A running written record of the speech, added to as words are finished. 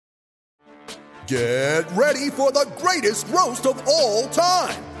Get ready for the greatest roast of all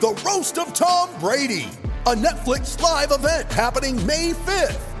time, the Roast of Tom Brady, a Netflix live event happening May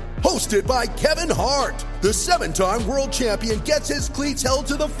 5th. Hosted by Kevin Hart, the 7-time world champion gets his cleats held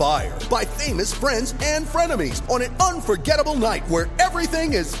to the fire by famous friends and frenemies on an unforgettable night where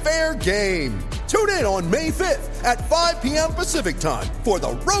everything is fair game. Tune in on May 5th at 5 p.m. Pacific time for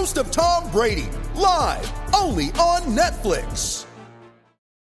the Roast of Tom Brady, live only on Netflix.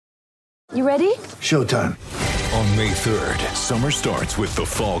 You ready? Showtime. On May 3rd, summer starts with The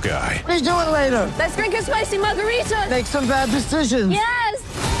Fall Guy. Let's do it later. Let's drink a spicy margarita. Make some bad decisions.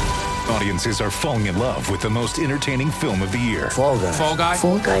 Yes! Audiences are falling in love with the most entertaining film of the year. Fall Guy. Fall Guy?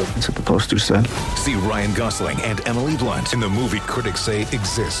 Fall Guy. That's what the poster said. See Ryan Gosling and Emily Blunt in the movie critics say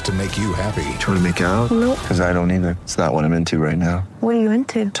exists to make you happy. Trying to make it out? Nope. Because I don't either. It's not what I'm into right now. What are you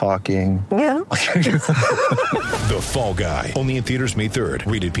into? Talking. Yeah. The Fall Guy. Only in theaters May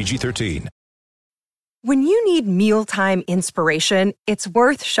 3rd. Rated PG-13. When you need mealtime inspiration, it's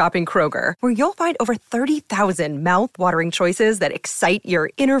worth shopping Kroger, where you'll find over 30,000 mouth-watering choices that excite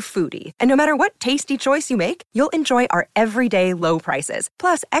your inner foodie. And no matter what tasty choice you make, you'll enjoy our everyday low prices,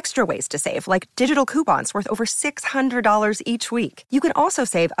 plus extra ways to save, like digital coupons worth over $600 each week. You can also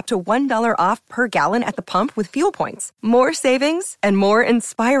save up to $1 off per gallon at the pump with fuel points. More savings and more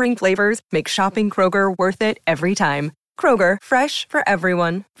inspiring flavors make shopping Kroger worth it every time. Kroger, fresh for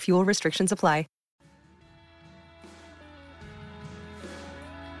everyone. Fuel restrictions apply.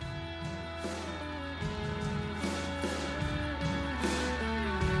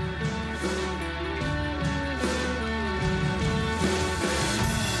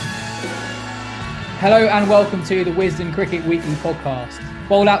 Hello and welcome to the Wisden Cricket Weekly podcast.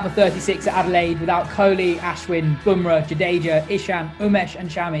 Bowled out for 36 at Adelaide without Kohli, Ashwin, Bumrah, Jadeja, Ishant, Umesh and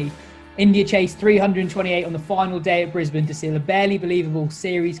Shami. India chased 328 on the final day at Brisbane to seal a barely believable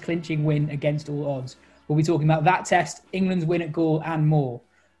series-clinching win against all odds. We'll be talking about that test, England's win at Galle and more.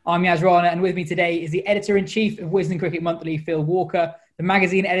 I'm Yas Rana, and with me today is the Editor-in-Chief of Wisden Cricket Monthly, Phil Walker, the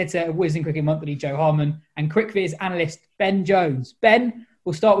magazine editor of Wisden Cricket Monthly, Joe Harman, and CricViz analyst Ben Jones. Ben,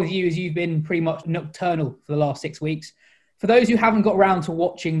 we'll start with you as you've been pretty much nocturnal for the last 6 weeks. For those who haven't got around to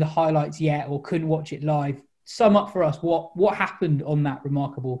watching the highlights yet or couldn't watch it live, sum up for us what happened on that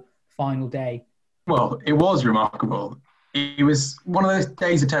remarkable final day. Well, it was remarkable. It was one of those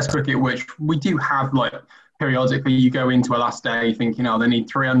days of Test cricket which we do have, like, periodically. You go into a last day thinking, they need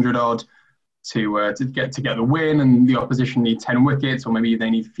 300 odd to get the win, and the opposition need 10 wickets, or maybe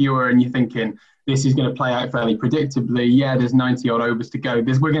they need fewer, and you're thinking, this is going to play out fairly predictably. Yeah, there's 90-odd overs to go.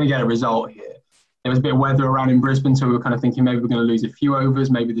 We're going to get a result here. There was a bit of weather around in Brisbane, so we were kind of thinking maybe we're going to lose a few overs,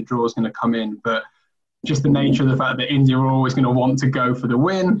 maybe the draw's going to come in. But just the nature of the fact that India were always going to want to go for the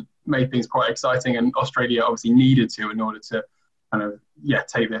win made things quite exciting, and Australia obviously needed to in order to kind of,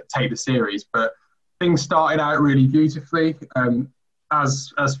 take the series. But things started out really beautifully.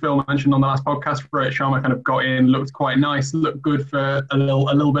 As Phil mentioned on the last podcast, Rohit Sharma kind of got in, looked quite nice, looked good for a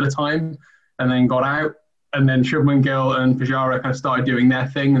little bit of time, and then got out. And then Shubman Gill and Pujara kind of started doing their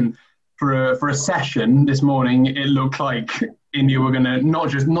thing. And for a session this morning, it looked like India were going to not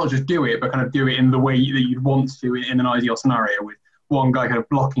just do it, but kind of do it in the way that you'd want to do it in an ideal scenario, with one guy kind of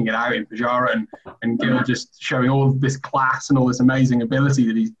blocking it out in Pujara and Gill just showing all this class and all this amazing ability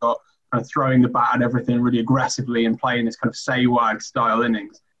that he's got, kind of throwing the bat at everything really aggressively and playing this kind of Sehwag style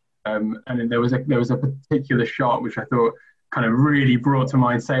innings. And there was a particular shot which I thought kind of really brought to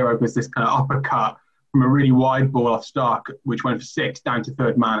mind Sehwag, was this kind of uppercut from a really wide ball off Stark, which went for 6 down to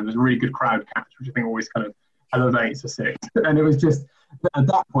third man. And there's a really good crowd catch, which I think always kind of elevates a 6. And it was just, at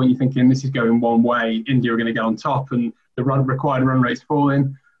that point, you're thinking this is going one way. India are going to get on top, and the required run rate's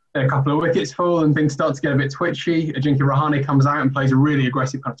falling. A couple of wickets fall and things start to get a bit twitchy. Ajinkya Rahane comes out and plays a really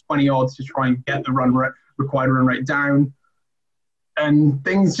aggressive kind of 20 odds to try and get the required run rate down. And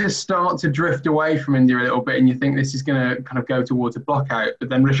things just start to drift away from India a little bit, and you think this is going to kind of go towards a block out. But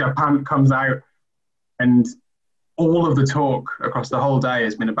then Rishabh Pant comes out, and all of the talk across the whole day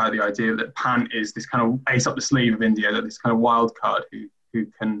has been about the idea that Pant is this kind of ace up the sleeve of India, that this kind of wild card who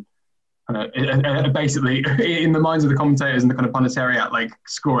can basically, in the minds of the commentators and the kind of punditariat, like,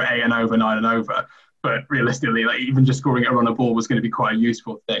 score at 8 and over, 9 and over. But realistically, like, even just scoring a run a ball was going to be quite a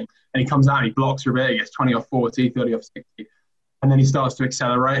useful thing. And he comes out and he blocks for a bit, he gets 20 off 40, 30 off 60. And then he starts to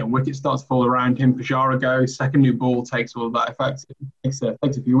accelerate and wickets start to fall around him. Pujara goes, second new ball takes all of that effect, takes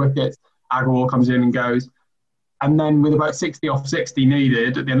a few wickets. Agarwal comes in and goes. And then with about 60 off 60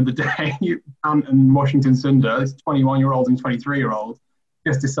 needed at the end of the day, Pant and Washington Sundar, this 21-year-old and 23-year-old,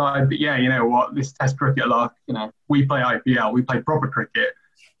 just decide that, yeah, you know what, this Test cricket, we play IPL, we play proper cricket.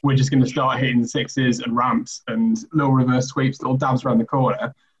 We're just going to start hitting sixes and ramps and little reverse sweeps, little dabs around the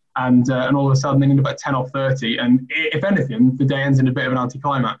corner. and all of a sudden they end up at 10 off 30. And if anything, the day ends in a bit of an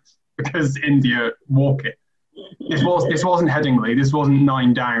anticlimax because India walk it. This wasn't Headingley. This wasn't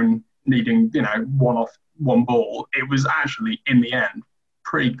 9 down, needing one off one ball. It was actually in the end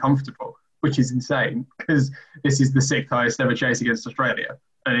pretty comfortable, which is insane because this is the 6th highest ever chase against Australia,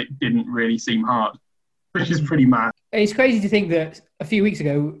 and it didn't really seem hard, which is pretty mad. It's crazy to think that a few weeks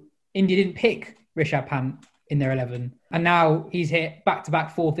ago, India didn't pick Rishabh Pant in their 11, and now he's hit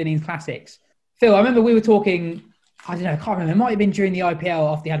back-to-back 4th innings classics. Phil, I remember we were talking, I can't remember, it might have been during the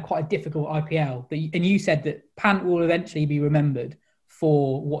IPL after they had quite a difficult IPL, and you said that Pant will eventually be remembered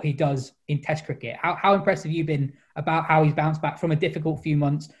for what he does in Test cricket. How impressed have you been about how he's bounced back from a difficult few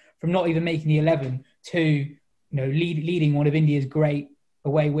months, from not even making the 11 to leading one of India's great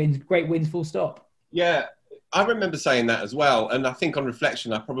wins full stop? Yeah, I remember saying that as well. And I think on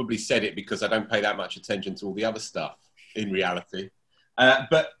reflection, I probably said it because I don't pay that much attention to all the other stuff in reality.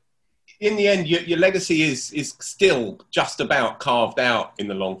 But in the end, your legacy is still just about carved out in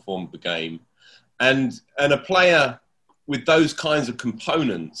the long form of the game. And a player with those kinds of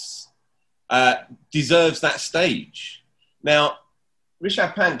components deserves that stage. Now,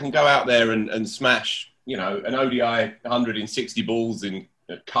 Rishabh Pant can go out there and smash, an ODI 160 balls in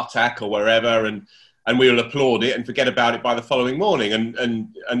Cuttack or wherever, and we will applaud it and forget about it by the following morning.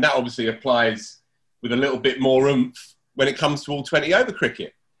 And that obviously applies with a little bit more oomph when it comes to all 20-over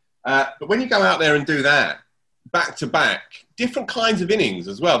cricket. But when you go out there and do that, back-to-back, different kinds of innings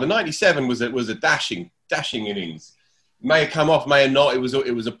as well. The 97 was a dashing innings. May have come off, may have not. It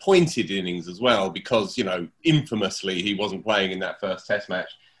was a pointed innings as well because, infamously he wasn't playing in that first Test match.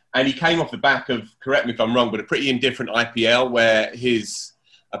 And he came off the back of, correct me if I'm wrong, but a pretty indifferent IPL where his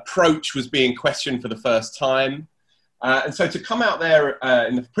approach was being questioned for the first time. And so to come out there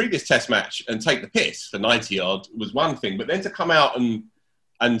in the previous Test match and take the piss for 90-odd was one thing, but then to come out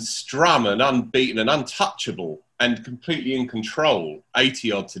and strum and unbeaten and untouchable and completely in control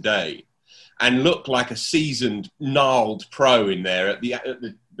 80-odd today and look like a seasoned, gnarled pro in there at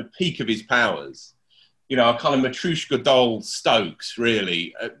the peak of his powers. A kind of Matrushka doll Stokes,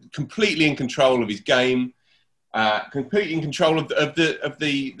 really, completely in control of his game, completely in control of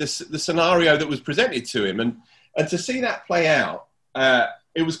the scenario that was presented to him. And to see that play out,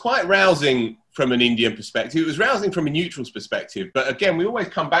 it was quite rousing from an Indian perspective. It was rousing from a neutral's perspective. But again, we always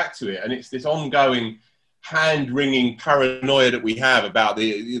come back to it, and it's this ongoing hand-wringing paranoia that we have about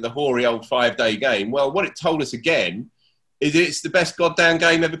the hoary old 5-day game. Well, what it told us again is it's the best goddamn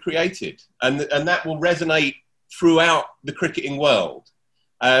game ever created. And that will resonate throughout the cricketing world.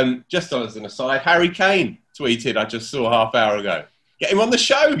 Just as an aside, Harry Kane tweeted, I just saw half hour ago, get him on the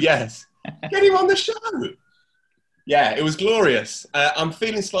show, yes. Get him on the show. Yeah, it was glorious. I'm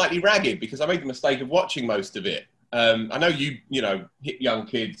feeling slightly ragged because I made the mistake of watching most of it. I know you hip young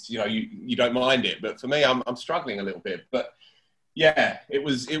kids, you don't mind it, but for me, I'm struggling a little bit. But yeah, it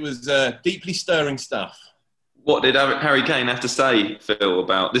was deeply stirring stuff. What did Harry Kane have to say, Phil,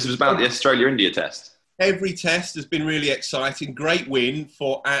 about this? Was about the Australia-India test. Every test has been really exciting. Great win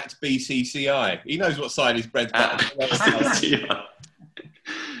for @BCCI. He knows what side his bread's buttered.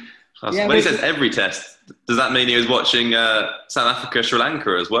 When he says every test, does that mean he was watching South Africa, Sri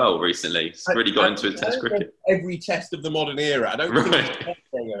Lanka as well recently? He's really got into Test cricket. Every test of the modern era. I don't think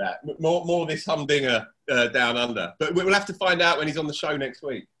anything of that. More this humdinger down under. But we'll have to find out when he's on the show next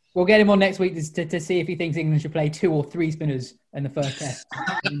week. We'll get him on next week to see if he thinks England should play 2 or 3 spinners in the first test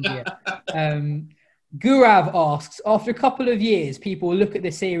in India. Gurav asks, after a couple of years, people look at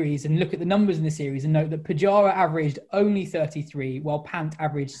the series and look at the numbers in the series and note that Pujara averaged only 33, while Pant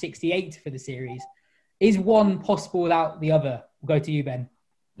averaged 68 for the series. Is one possible without the other? We'll go to you, Ben.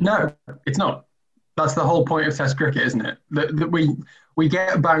 No, it's not. That's the whole point of Test cricket, isn't it? That we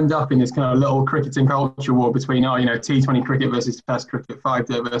get bound up in this kind of little cricketing culture war between, T20 cricket versus Test cricket,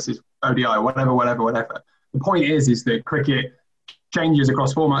 5-day versus ODI, whatever. The point is that cricket changes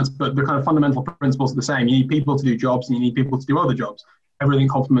across formats, but the kind of fundamental principles are the same. You need people to do jobs and you need people to do other jobs. Everything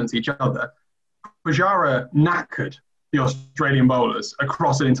complements each other. Pujara knackered the Australian bowlers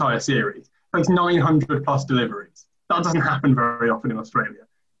across an entire series. Makes 900 plus deliveries. That doesn't happen very often in Australia.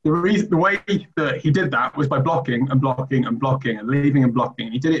 The way that he did that was by blocking and blocking and blocking and leaving and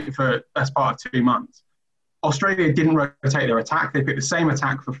blocking. He did it for the best part of 2 months. Australia didn't rotate their attack. They picked the same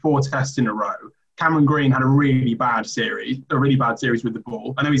attack for 4 tests in a row. Cameron Green had a really bad series with the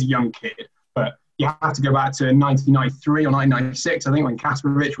ball. I know he's a young kid, but you have to go back to 1993 or 1996, I think, when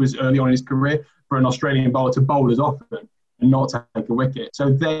Kasparovich was early on in his career, for an Australian bowler to bowl as often and not take a wicket. So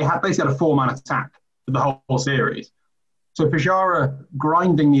they basically had a 4-man attack for the whole series. So Pujara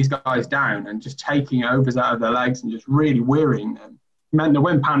grinding these guys down and just taking overs out of their legs and just really wearying them meant that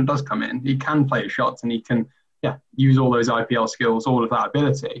when Pant does come in, he can play his shots and he can use all those IPL skills, all of that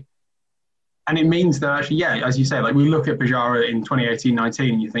ability. And it means that actually, as you say, like we look at Pujara in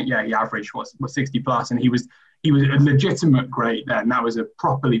 2018-19 and you think, he averaged was 60 plus, and he was a legitimate great then. That was a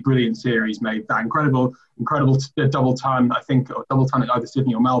properly brilliant series, made that incredible double ton, I think, or double ton at either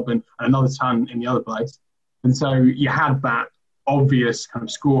Sydney or Melbourne, and another ton in the other place. And so you had that obvious kind of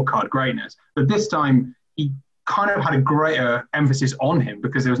scorecard greatness. But this time, he kind of had a greater emphasis on him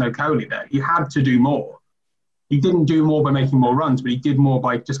because there was no Kohli there. He had to do more. He didn't do more by making more runs, but he did more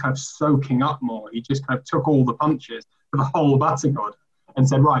by just kind of soaking up more. He just kind of took all the punches for the whole batting order and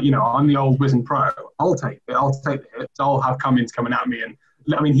said, right, I'm the old wizened pro. I'll take it. I'll take the hits. I'll have Cummins coming at me. And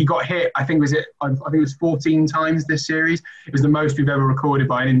I mean, he got hit, I think it was 14 times this series. It was the most we've ever recorded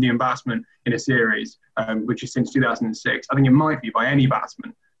by an Indian batsman in a series, which is since 2006. I think it might be by any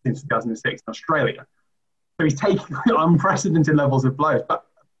batsman since 2006 in Australia. So he's taking unprecedented levels of blows. But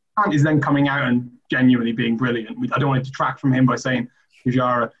Pant is then coming out and genuinely being brilliant. I don't want to detract from him by saying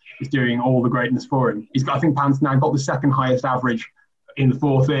Pujara is doing all the greatness for him. I think Pant's now got the second highest average in the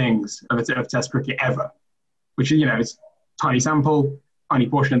fourth innings of Test cricket ever, which is tiny sample, tiny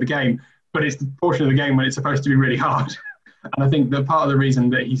portion of the game, but it's the portion of the game when it's supposed to be really hard. And I think that part of the reason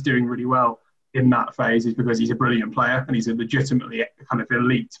that he's doing really well in that phase is because he's a brilliant player and he's a legitimately kind of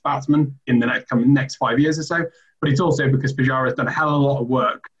elite batsman in the next 5 years or so. But it's also because Pujara has done a hell of a lot of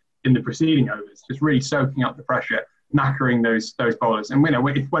work in the preceding overs, just really soaking up the pressure, knackering those bowlers. And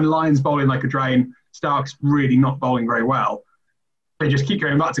when Lyon's bowling like a drain, Stark's really not bowling very well, they just keep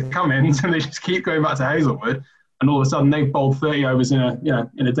going back to Cummins and they just keep going back to Hazelwood, and all of a sudden they've bowled 30 overs in a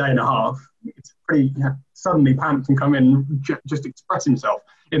day and a half. It's pretty suddenly Pant can come in and just express himself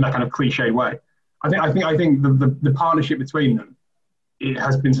in that kind of cliche way. I think the partnership between them, it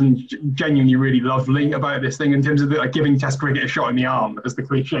has been something genuinely really lovely about this thing in terms of giving Test cricket a shot in the arm, as the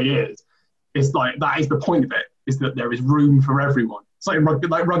cliche is. It's like that is the point of it, is that there is room for everyone. It's like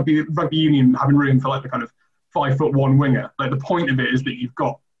rugby union having room for the kind of 5'1" winger. Like the point of it is that you've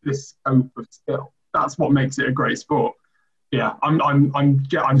got this scope of skill. That's what makes it a great sport. Yeah,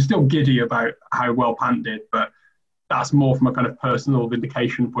 I'm still giddy about how well Pant did, but that's more from a kind of personal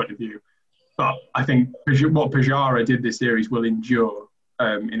vindication point of view. But I think what Pujara did this series will endure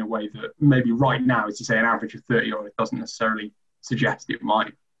in a way that maybe right now, as you say, an average of 30 or it doesn't necessarily suggest it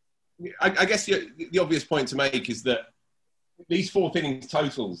might. I guess the obvious point to make is that these fourth innings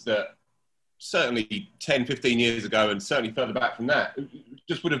totals that certainly 10, 15 years ago and certainly further back from that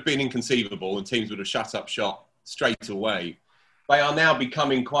just would have been inconceivable and teams would have shut up shop straight away. They are now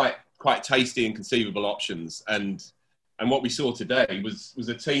becoming quite tasty and conceivable options. And what we saw today was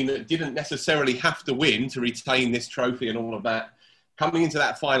a team that didn't necessarily have to win to retain this trophy and all of that. Coming into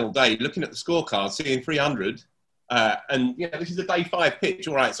that final day, looking at the scorecard, seeing 300, and this is a day 5 pitch.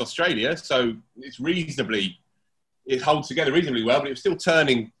 All right, it's Australia, so it holds together reasonably well, but it was still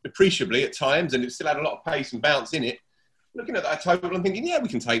turning appreciably at times, and it still had a lot of pace and bounce in it. Looking at that total, I'm thinking, we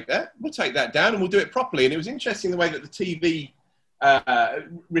can take that. We'll take that down, and we'll do it properly. And it was interesting the way that the TV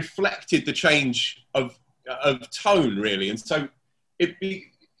reflected the change of tone, really, and so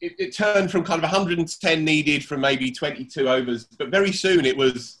it turned from kind of 110 needed from maybe 22 overs, but very soon it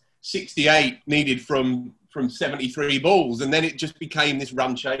was 68 needed from 73 balls. And then it just became this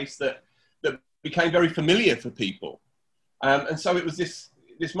run chase that became very familiar for people. And so it was this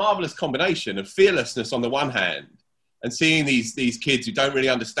marvellous combination of fearlessness on the one hand and seeing these kids who don't really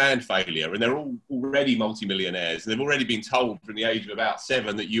understand failure, and they're all already multimillionaires, and they've already been told from the age of about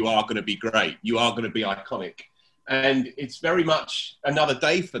 7 that you are going to be great, you are going to be iconic. And it's very much another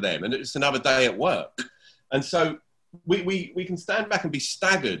day for them, and it's another day at work. And so we can stand back and be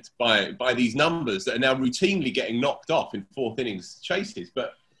staggered by these numbers that are now routinely getting knocked off in fourth innings chases.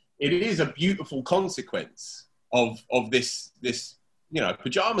 But it is a beautiful consequence of this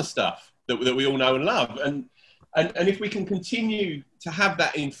pajama stuff that we all know and love. And if we can continue to have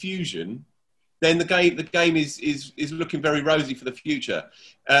that infusion, then the game is looking very rosy for the future.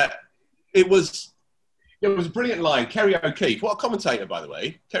 It was a brilliant line. Kerry O'Keefe, what a commentator, by the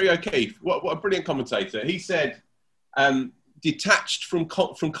way. Kerry O'Keefe, what a brilliant commentator. He said, detached from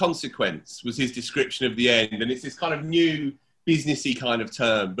consequence was his description of the end. And it's this kind of new businessy kind of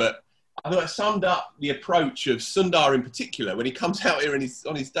term. But I thought it summed up the approach of Sundar in particular when he comes out here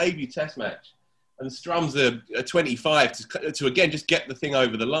on his debut test match and strums a 25 to again, just get the thing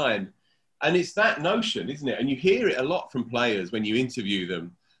over the line. And it's that notion, isn't it? And you hear it a lot from players when you interview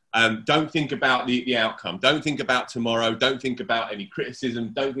them. Don't think about the outcome. Don't think about tomorrow. Don't think about any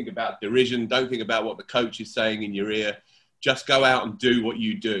criticism. Don't think about derision. Don't think about what the coach is saying in your ear. Just go out and do what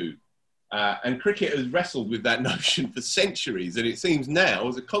you do. And cricket has wrestled with that notion for centuries. And it seems now,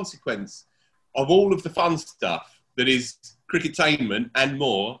 as a consequence of all of the fun stuff that is cricketainment and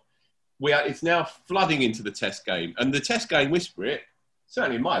more, it's now flooding into the Test game. And the Test game, whisper it,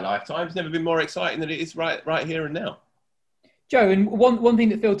 certainly in my lifetime, has never been more exciting than it is right here and now. Joe, and one thing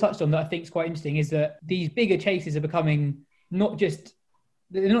that Phil touched on that I think is quite interesting is that these bigger chases are becoming not just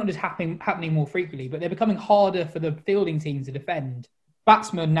happening more frequently, but they're becoming harder for the fielding teams to defend.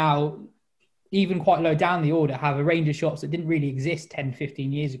 Batsmen now, even quite low down the order, have a range of shots that didn't really exist 10,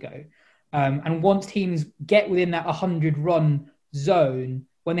 15 years ago. And once teams get within that 100-run zone,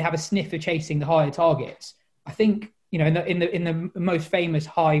 when they have a sniff of chasing the higher targets, I think, in the most famous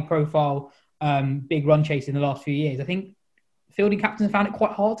high-profile big run chase in the last few years, I think fielding captains have found it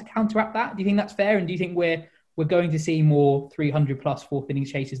quite hard to counteract that. Do you think that's fair? And do you think we're going to see more 300-plus fourth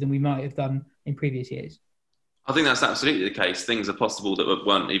innings chases than we might have done in previous years? I think that's absolutely the case. Things are possible that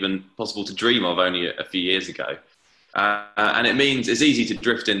weren't even possible to dream of only a few years ago. And it means it's easy to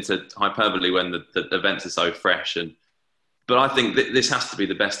drift into hyperbole when the events are so fresh. But I think this has to be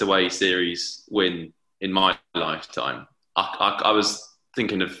the best away series win in my lifetime. I was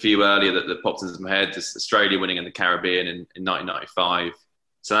thinking of a few earlier that popped into my head. Just Australia winning in the Caribbean in 1995.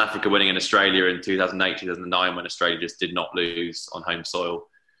 South Africa winning in Australia in 2008, 2009, when Australia just did not lose on home soil.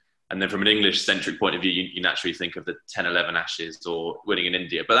 And then from an English-centric point of view, you naturally think of the 10-11 Ashes or winning in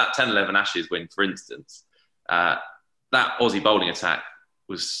India. But that 10-11 Ashes win, for instance, that Aussie bowling attack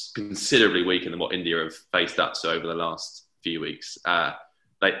was considerably weaker than what India have faced up to over the last few weeks. That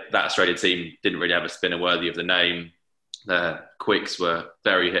Australia team didn't really have a spinner worthy of the name. Their quicks were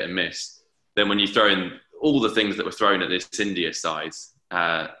very hit and miss. Then when you throw in all the things that were thrown at this India side,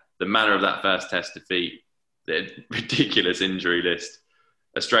 the manner of that first Test defeat, the ridiculous injury list,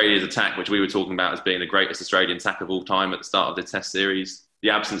 Australia's attack, which we were talking about as being the greatest Australian attack of all time at the start of the Test series, the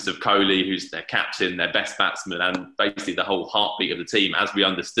absence of Kohli, who's their captain, their best batsman, and basically the whole heartbeat of the team as we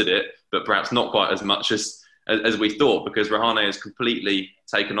understood it, but perhaps not quite as much as we thought, because Rahane has completely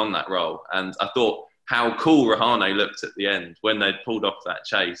taken on that role. And I thought how cool Rahane looked at the end when they'd pulled off that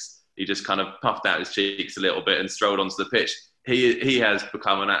chase. He just kind of puffed out his cheeks a little bit and strolled onto the pitch. He has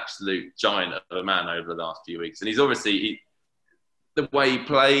become an absolute giant of a man over the last few weeks. And he's obviously... the way he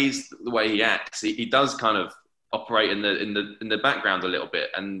plays, the way he acts, he does kind of operate in the background a little bit,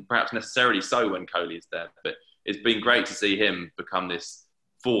 and perhaps necessarily so when Kohli is there. But it's been great to see him become this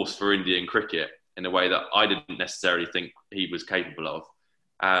force for Indian cricket in a way that I didn't necessarily think he was capable of.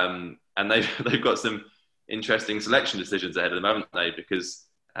 And they've got some interesting selection decisions ahead of them, haven't they? Because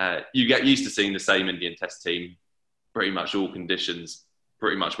you get used to seeing the same Indian Test team pretty much all conditions,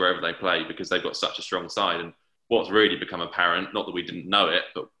 pretty much wherever they play, because they've got such a strong side. And what's really become apparent, not that we didn't know it,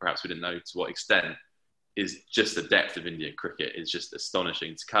 but perhaps we didn't know to what extent, is just the depth of Indian cricket is just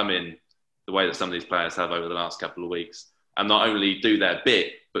astonishing. To come in the way that some of these players have over the last couple of weeks and not only do their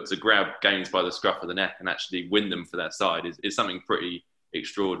bit, but to grab games by the scruff of the neck and actually win them for their side is something pretty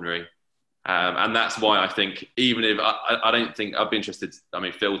extraordinary. And that's why I think, even if I don't think I'd be interested, I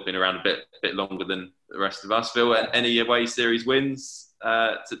mean, Phil's been around a bit longer than the rest of us. Phil, any away series wins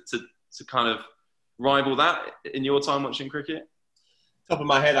to kind of rival that in your time watching cricket? Top of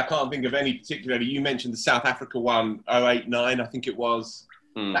my head, I can't think of any particularly. You mentioned the South Africa one, 08-09, I think it was.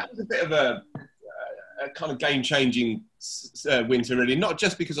 That was a bit of a kind of game-changing winter, really. Not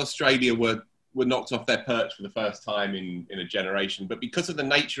just because Australia were knocked off their perch for the first time in a generation, but because of the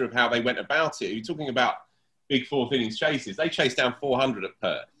nature of how they went about it. You're talking about big fourth innings chases. They chased down 400 at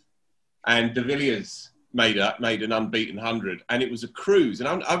Perth, and De Villiers made an unbeaten 100, and it was a cruise.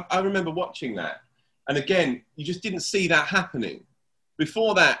 And I remember watching that. And again, you just didn't see that happening.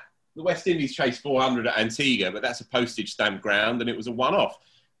 Before that, the West Indies chased 400 at Antigua, but that's a postage stamp ground, and it was a one-off.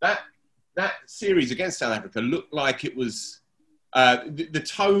 That series against South Africa looked like it was... the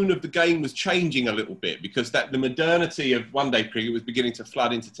tone of the game was changing a little bit, because the modernity of one-day cricket was beginning to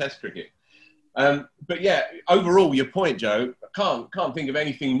flood into Test cricket. But yeah, overall, your point, Joe, I can't think of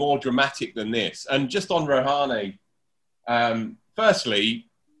anything more dramatic than this. And just on Rahane, firstly...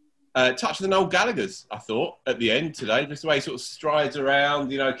 touch of the Noel Gallagher's, I thought, at the end today. Just the way he sort of strides around,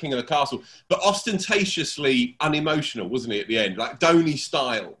 king of the castle. But ostentatiously unemotional, wasn't he, at the end? Like Dhoni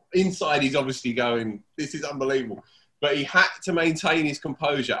style. Inside, he's obviously going, this is unbelievable. But he had to maintain his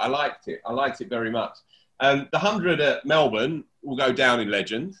composure. I liked it very much. The 100 at Melbourne will go down in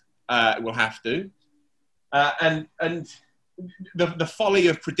legend. We'll have to. And the folly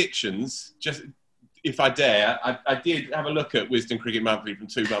of predictions, just... if I dare, I did have a look at Wisden Cricket Monthly from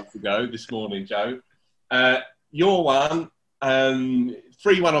 2 months ago this morning, Joe. Your one,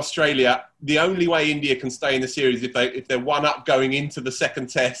 3-1 Australia. The only way India can stay in the series if they're one up going into the second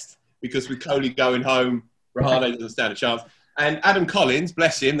Test because with Kohli going home, Rahane doesn't stand a chance. And Adam Collins,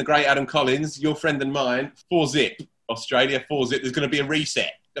 bless him, the great Adam Collins, your friend and mine, 4-zip, Australia, 4-zip. There's going to be a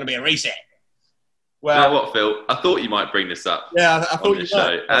reset. Well, you know what, Phil? I thought you might bring this up. Yeah, I thought you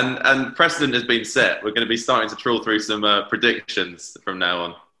show. And precedent has been set. We're going to be starting to trawl through some predictions from now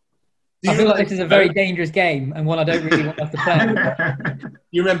on. I feel like this is a very dangerous game and one I don't really want us to play.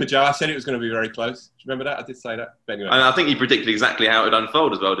 You remember, Joe, I said it was going to be very close. Do you remember that? I did say that. But anyway. And I think you predicted exactly how it would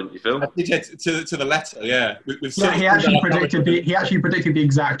unfold as well, didn't you, Phil? I did, yeah, to the letter, yeah. He actually predicted the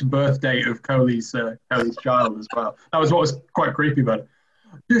exact birth date of Kohli's child as well. That was what was quite creepy about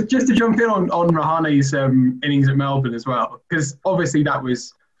it. Just to jump in on Rahane's innings at Melbourne as well, because obviously that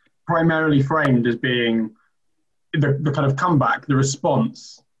was primarily framed as being the kind of comeback, the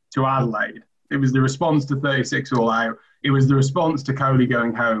response to Adelaide. It was the response to 36 all out. It was the response to Kohli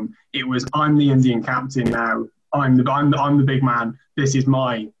going home. It was, I'm the Indian captain now. I'm the big man. This is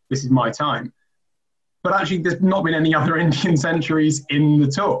my time. But actually, there's not been any other Indian centuries in the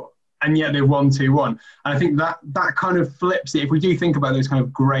tour, and yet they've won 2-1. And I think that kind of flips it. If we do think about those kind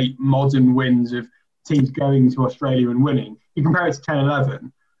of great modern wins of teams going to Australia and winning, you compare it to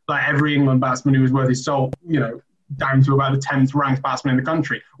 10-11. Like every England batsman who was worth his salt, down to about the 10th ranked batsman in the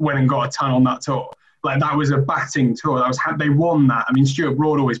country, went and got a ton on that tour. Like that was a batting tour. They won that. I mean, Stuart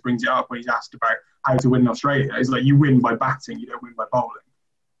Broad always brings it up when he's asked about how to win in Australia. It's like you win by batting, you don't win by bowling.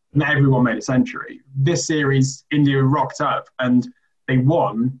 Not everyone made a century. This series, India rocked up and they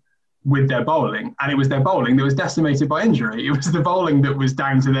won with their bowling, and it was their bowling that was decimated by injury. It was the bowling that was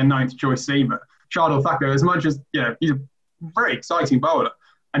down to their 9th choice seamer, Shardul Thakur. As much as he's a very exciting bowler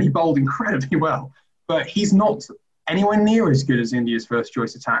and he bowled incredibly well, but he's not anywhere near as good as India's first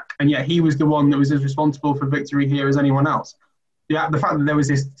choice attack, and yet he was the one that was as responsible for victory here as anyone else. Yeah, the fact that there was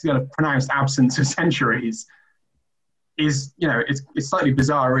this pronounced absence of centuries is, it's slightly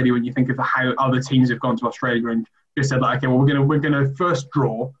bizarre, really, when you think of how other teams have gone to Australia and just said, like, okay, well, we're gonna first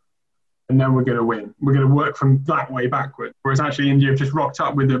draw, and then we're gonna win. We're gonna work from that way backward. Whereas actually, India have just rocked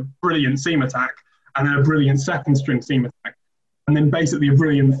up with a brilliant seam attack and then a brilliant second string seam attack, and then basically a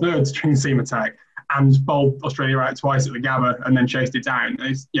brilliant third string seam attack, and bowled Australia out twice at the Gabba and then chased it down.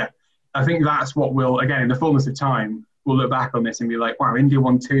 I think that's what we'll, again, in the fullness of time, we'll look back on this and be like, wow, India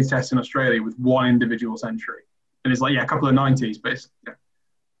won 2 tests in Australia with 1 individual century. And it's like, a couple of 90s, but it's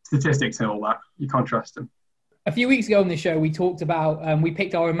statistics and all that. You can't trust them. A few weeks ago on this show, we talked about, we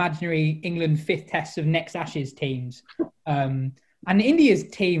picked our imaginary England 5th test of next Ashes teams. And India's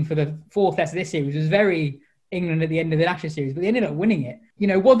team for the 4th test of this series was very England at the end of the Ashes series, but they ended up winning it.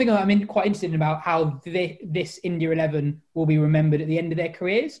 One thing I'm quite interested in about how this India 11 will be remembered at the end of their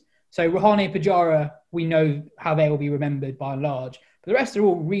careers. So Rahane, Pujara, we know how they will be remembered by and large, but the rest are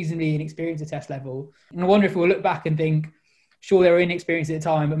all reasonably inexperienced at test level. And I wonder if we'll look back and think, sure, they were inexperienced at the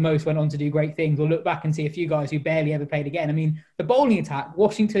time, but most went on to do great things. We'll look back and see a few guys who barely ever played again. I mean, the bowling attack,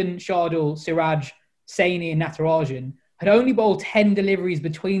 Washington, Shardul, Siraj, Saini and Natarajan had only bowled 10 deliveries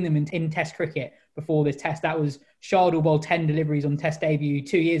between them in Test cricket before this test. That was Shardul bowled 10 deliveries on Test debut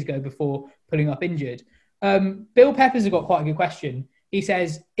 2 years ago before pulling up injured. Bill Peppers has got quite a good question. He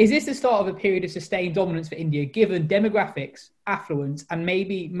says, is this the start of a period of sustained dominance for India, given demographics, affluence, and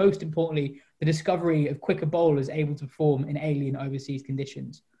maybe most importantly, the discovery of quicker bowlers able to perform in alien overseas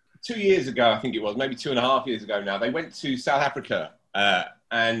conditions? 2 years ago, I think it was, maybe 2.5 years ago now, they went to South Africa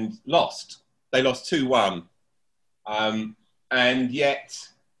and lost. They lost 2-1. And yet,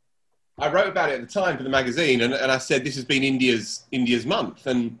 I wrote about it at the time for the magazine, and I said this has been India's month,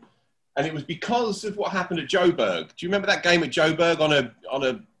 and it was because of what happened at Joburg. Do you remember that game at Joburg on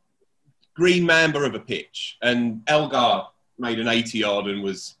a green mamba of a pitch, and Elgar made an 80-odd and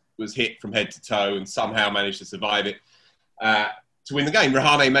was hit from head to toe and somehow managed to survive it to win the game.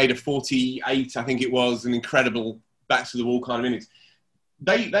 Rahane made a 48, I think it was, an incredible back to the wall kind of innings.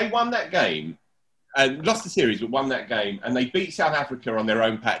 They won that game. And lost the series, but won that game. And they beat South Africa on their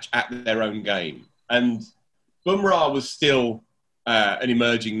own patch at their own game. And Bumrah was still an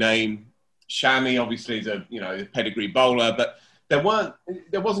emerging name. Shami, obviously, is a pedigree bowler. But there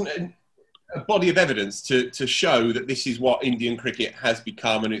wasn't a body of evidence to show that this is what Indian cricket has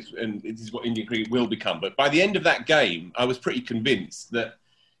become and it is what Indian cricket will become. But by the end of that game, I was pretty convinced that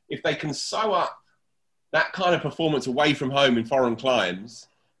if they can sew up that kind of performance away from home in foreign climes,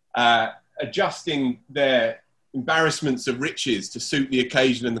 adjusting their embarrassments of riches to suit the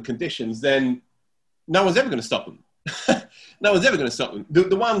occasion and the conditions, then no one's ever going to stop them. No one's ever going to stop them.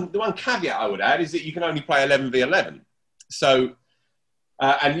 The one caveat I would add is that you can only play 11 v 11. So,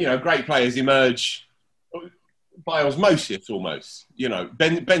 great players emerge by osmosis almost.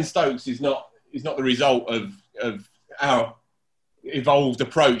 Ben Stokes is not the result of our evolved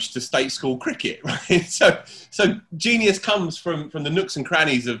approach to state school cricket, right? So genius comes from the nooks and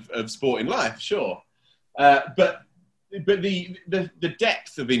crannies of sport in life, sure. But the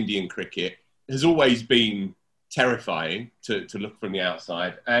depth of Indian cricket has always been terrifying to look from the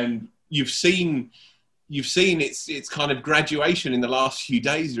outside. And you've seen its kind of graduation in the last few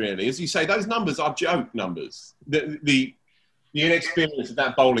days, really. As you say, those numbers are joke numbers. The inexperience of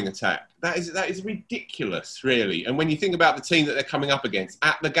that bowling attack, that is ridiculous, really. And when you think about the team that they're coming up against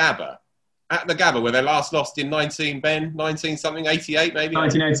at the Gabba, where they last lost in 19-something, 88 maybe?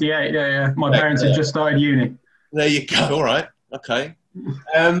 1988, yeah. My parents had just started uni. There you go, all right, okay.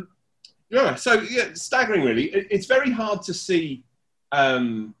 Staggering, really. It's very hard to see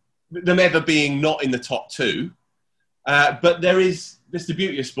them ever being not in the top two. But there's the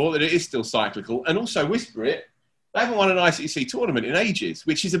beauty of sport, that it is still cyclical. And also, whisper it, they haven't won an ICC tournament in ages,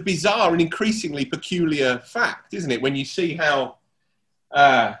 which is a bizarre and increasingly peculiar fact, isn't it? When you see how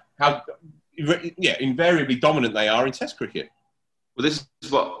invariably dominant they are in Test cricket. Well, this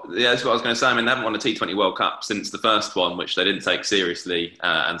is what I was going to say. I mean, they haven't won a T20 World Cup since the first one, which they didn't take seriously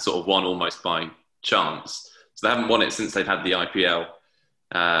and sort of won almost by chance. So they haven't won it since they've had the IPL.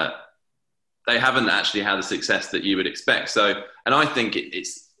 They haven't actually had the success that you would expect. So, and I think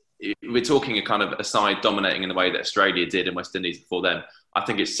we're talking a kind of a side dominating in the way that Australia did in West Indies before them. I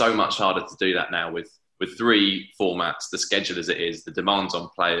think it's so much harder to do that now with three formats, the schedule as it is, the demands on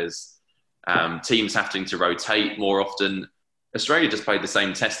players, teams having to rotate more often. Australia just played the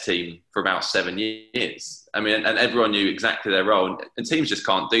same Test team for about 7 years. I mean, and everyone knew exactly their role, and teams just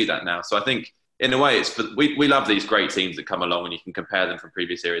can't do that now. So I think, in a way, we love these great teams that come along and you can compare them from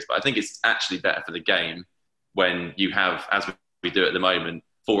previous eras. But I think it's actually better for the game when you have, as we do at the moment,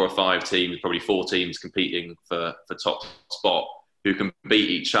 4 or 5 teams, probably 4 teams competing for top spot who can beat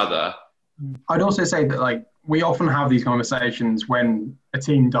each other. I'd also say that we often have these conversations when a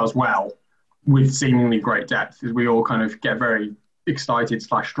team does well with seemingly great depth, as we all kind of get very excited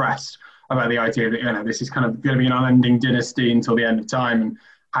 / stressed about the idea that this is kind of going to be an unending dynasty until the end of time, and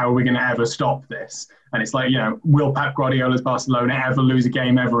how are we going to ever stop this? And it's will Pep Guardiola's Barcelona ever lose a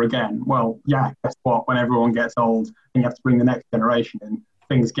game ever again? Well, yeah, guess what? When everyone gets old and you have to bring the next generation in,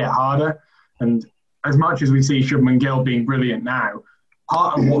 things get harder. And as much as we see Shubman Gill being brilliant now,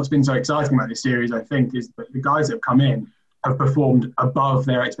 part of what's been so exciting about this series, I think, is that the guys that have come in have performed above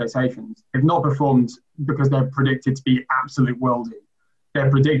their expectations. They've not performed because they're predicted to be absolute worldie.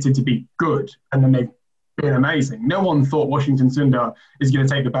 They're predicted to be good, and then they've been amazing. No one thought Washington Sundar is going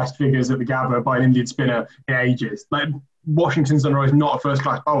to take the best figures at the Gabba by an Indian spinner in ages. Washington Sundar is not a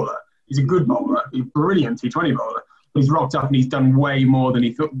first-class bowler. He's a good bowler. He's a brilliant T20 bowler. But he's rocked up and he's done way more than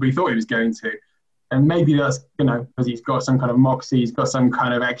we thought he was going to. And maybe that's, because he's got some kind of moxie, he's got some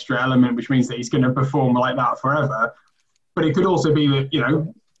kind of extra element, which means that he's going to perform like that forever. But it could also be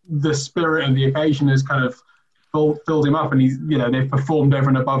that, the spirit of the occasion has kind of filled him up, and they've performed over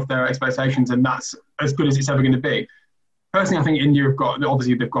and above their expectations, and that's as good as it's ever going to be. Personally, I think India they've got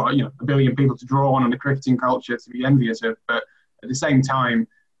a billion people to draw on, and the cricketing culture to be envious of. But at the same time,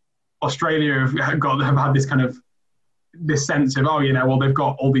 Australia have had this kind of this sense of they've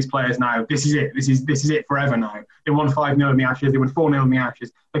got all these players now. This is it. This is it forever now. They won 5-0 in the Ashes. They won 4-0 in the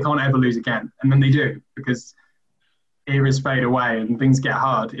Ashes. They can't ever lose again, and then they do, because eras fade away and things get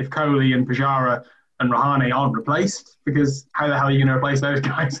hard. If Kohli and Pujara and Rahane aren't replaced, because how the hell are you going to replace those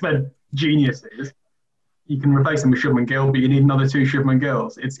guys? They're geniuses. You can replace them with Shubman Gill, but you need another 2 Shubman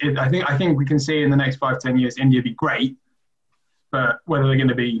Gills. I think we can see in the next 5-10 years India be great, but whether they're going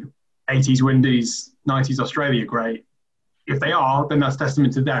to be 80s Windies, 90s Australia great, if they are, then that's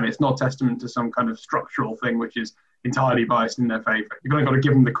testament to them. It's not testament to some kind of structural thing which is entirely biased in their favour. You've got to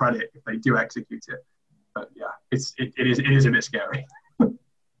give them the credit if they do execute it. But yeah, it is a bit scary.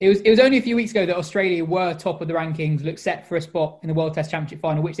 It was only a few weeks ago that Australia were top of the rankings, looked set for a spot in the World Test Championship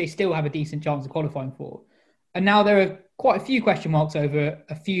final, which they still have a decent chance of qualifying for. And now there are quite a few question marks over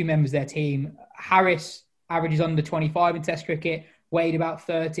a few members of their team. Harris averages under 25 in Test cricket, Wade about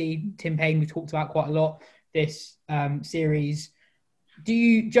 30. Tim Paine we talked about quite a lot this series. Do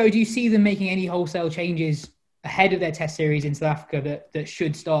you see them making any wholesale changes ahead of their Test series in South Africa that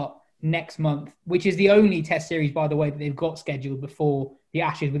should start next month, which is the only Test series, by the way, that they've got scheduled before the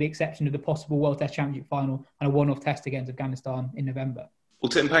Ashes, with the exception of the possible World Test Championship final and a one-off test against Afghanistan in November? Well,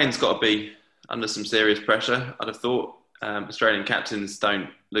 Tim Paine's got to be under some serious pressure, I'd have thought. Australian captains don't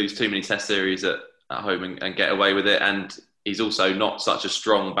lose too many Test series at home and get away with it, and he's also not such a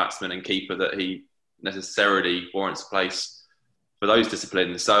strong batsman and keeper that he necessarily warrants a place for those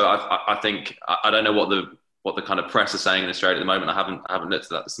disciplines. So I think I don't know what the kind of press is saying in Australia at the moment. I haven't looked at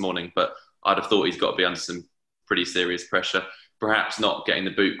that this morning, but I'd have thought he's got to be under some pretty serious pressure. perhaps not getting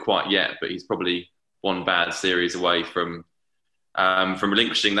the boot quite yet, but he's probably one bad series away from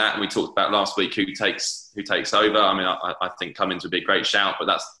relinquishing that. And we talked about last week who takes over. I mean, I think Cummins would be a great shout, but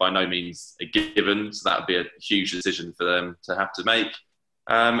that's by no means a given. So that would be a huge decision for them to have to make.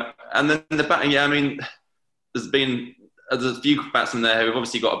 And then the batting, I mean, there's a few batsmen there who've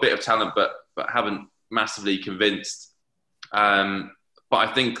obviously got a bit of talent, but haven't massively convinced. But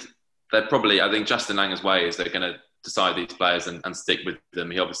I think Justin Langer's way is they're going to decide these players and stick with them.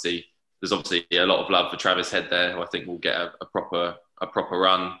 There's obviously a lot of love for Travis Head there, who I think will get a proper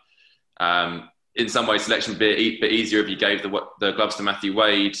run. In some ways, selection would be a bit easier if you gave the gloves to Matthew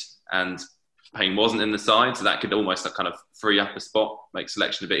Wade and Payne wasn't in the side, so that could almost kind of free up a spot, make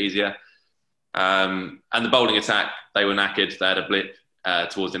selection a bit easier. And the bowling attack, they were knackered. They had a blip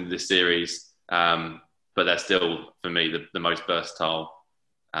towards the end of this series, but they're still, for me, the most versatile,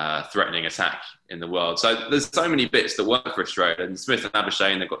 threatening attack in the world. So there's so many bits that work for Australia. And Smith and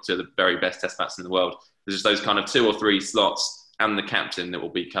Abhishek, they've got two of the very best Test batsmen in the world. There's just those kind of 2 or 3 slots and the captain that will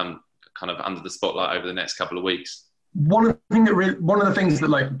become kind of under the spotlight over the next couple of weeks. One of the things that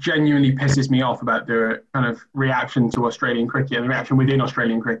like genuinely pisses me off about the kind of reaction to Australian cricket and the reaction within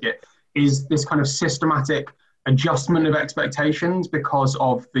Australian cricket is this kind of systematic adjustment of expectations because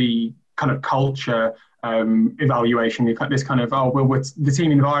of the kind of culture evaluation. This kind of, the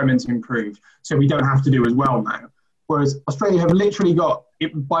team environment's improved, so we don't have to do as well now. Whereas Australia have literally got,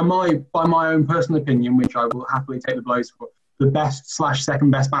 by my own personal opinion, which I will happily take the blows for, the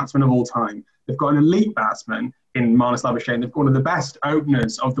best/second best batsman of all time. They've got an elite batsman in Marnus Labuschagne. They've got one of the best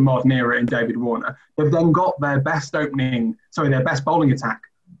openers of the modern era in David Warner. They've then got their best bowling attack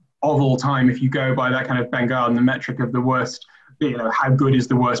of all time, if you go by that kind of Bengal and the metric of the worst, how good is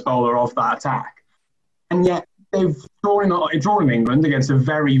the worst bowler of that attack. And yet they've drawn in England against a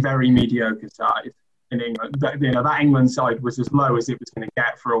very, very mediocre side in England. That England side was as low as it was going to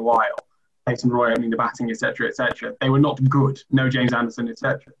get for a while. Peyton Roy opening the batting, etc., etc. They were not good. No James Anderson,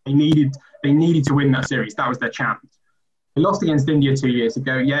 etc. They needed to win that series. That was their chance. They lost against India 2 years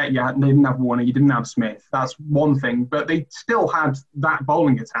ago. Yeah, they didn't have Warner. You didn't have Smith. That's one thing. But they still had that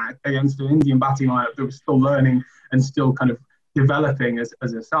bowling attack against an Indian batting lineup that was still learning and still kind of developing as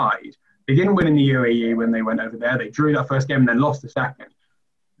a side. They didn't win in the UAE when they went over there. They drew that first game and then lost the second.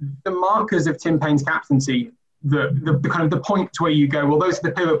 The markers of Tim Paine's captaincy, the kind of the points where you go, well, those are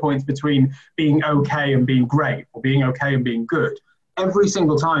the pivot points between being okay and being great, or being okay and being good. Every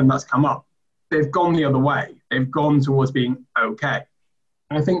single time that's come up, they've gone the other way. They've gone towards being okay.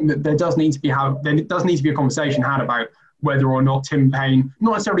 And I think that there does need to be a conversation had about whether or not Tim Paine,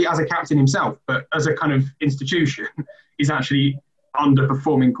 not necessarily as a captain himself, but as a kind of institution, is actually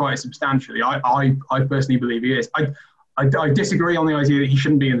underperforming quite substantially. I personally believe he is. I disagree on the idea that he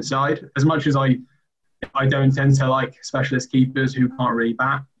shouldn't be in the side. As much as I don't tend to like specialist keepers who can't really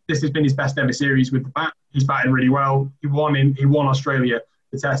bat. This has been his best ever series with the bat. He's batted really well. He won Australia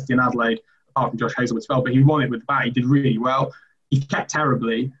the Test in Adelaide, apart from Josh Hazlewood's spell, but he won it with the bat. He did really well. He kept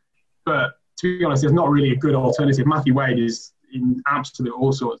terribly, but to be honest, there's not really a good alternative. Matthew Wade is in absolute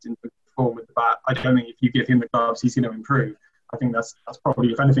all sorts in form with the bat. I don't think if you give him the gloves, he's going to improve. I think that's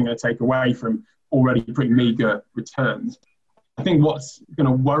probably, if anything, going to take away from already pretty meagre returns. I think what's going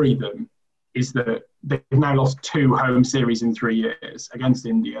to worry them is that they've now lost 2 home series in 3 years against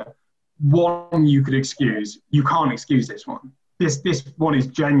India. One you could excuse. You can't excuse this one. This one is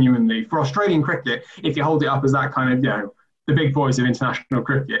genuinely, for Australian cricket, if you hold it up as that kind of, the big boys of international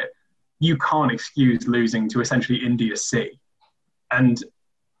cricket, you can't excuse losing to essentially India C. And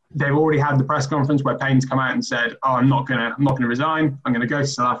they've already had the press conference where Payne's come out and said, I'm not gonna resign. I'm going to go to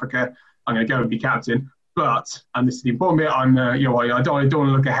South Africa. I'm going to go and be captain. But, and this is the important bit, I don't want to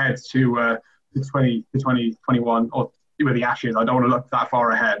look ahead to the 2021 or with the Ashes. I don't want to look that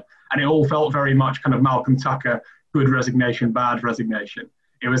far ahead. And it all felt very much kind of Malcolm Tucker, good resignation, bad resignation.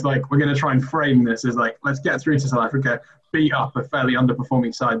 It was like, we're going to try and frame this as like, let's get through to South Africa, beat up a fairly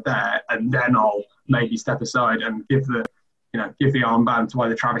underperforming side there, and then I'll maybe step aside and give the armband to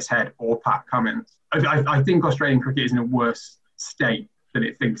either Travis Head or Pat Cummins. I think Australian cricket is in a worse state than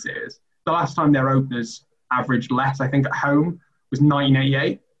it thinks it is. The last time their openers averaged less, I think, at home was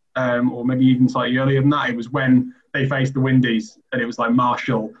 1988, or maybe even slightly earlier than that. It was when they faced the Windies, and it was like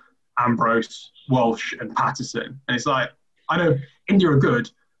Marshall, Ambrose, Walsh, and Patterson. And it's like, I know India are good,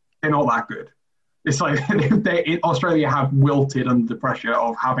 they're not that good. It's like Australia have wilted under the pressure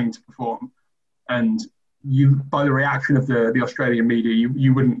of having to perform, and by the reaction of the Australian media,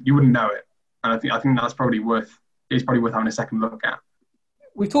 you wouldn't know it. And I think that's probably worth having a second look at.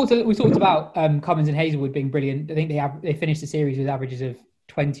 We talked about Cummins and Hazlewood being brilliant. I think they finished the series with averages of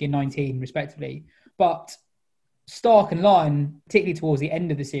 20 and 19 respectively. But Stark and Lyon, particularly towards the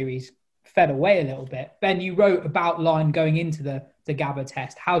end of the series, fell away a little bit. Ben, you wrote about Lyon going into the Gabba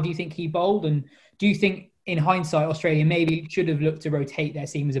test. How do you think he bowled? And do you think, in hindsight, Australia maybe should have looked to rotate their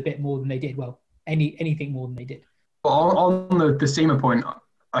seamers a bit more than they did? Well, anything more than they did. Well, on the seamer point,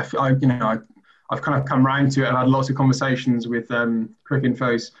 I've kind of come round to it. I've had lots of conversations with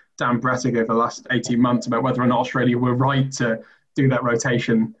Cricinfo's Dan Brettig over the last 18 months about whether or not Australia were right to do that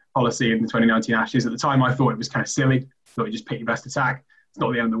rotation policy in the 2019 Ashes. At the time, I thought it was kind of silly. I thought you just pick your best attack. It's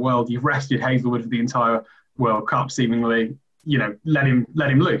not the end of the world. You've rested Hazlewood for the entire World Cup, seemingly, let him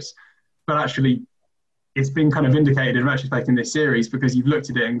loose. But actually, it's been kind of vindicated in retrospect in this series because you've looked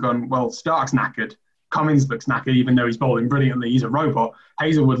at it and gone, well, Stark's knackered. Cummins looks knackered, even though he's bowling brilliantly. He's a robot.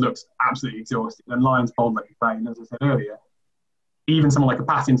 Hazlewood looks absolutely exhausted. And Lyon's bowled like a train, as I said earlier. Even someone like a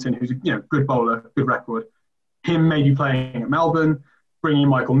Pattinson, who's a good bowler, good record, him maybe playing at Melbourne, bringing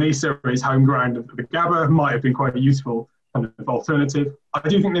Michael Neser, his home ground of the Gabba, might have been quite a useful kind of alternative. I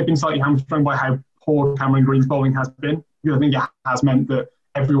do think they've been slightly hamstrung by how poor Cameron Green's bowling has been, because I think it has meant that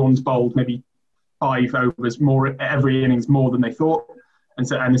everyone's bowled maybe 5 overs more every innings more than they thought.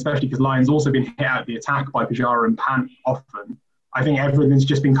 And especially because Lyon's also been hit out the attack by Pujara and Pant often. I think everything's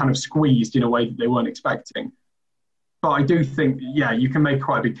just been kind of squeezed in a way that they weren't expecting. But I do think, you can make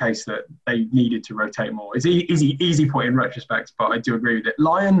quite a big case that they needed to rotate more. It's easy point in retrospect, but I do agree with it.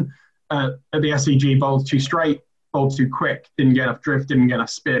 Lyon at the SCG bowled too straight, bowled too quick, didn't get enough drift, didn't get enough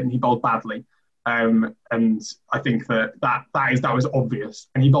spin, and he bowled badly. And I think that was obvious.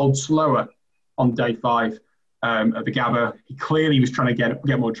 And he bowled slower on day 5 at the Gabba. He clearly was trying to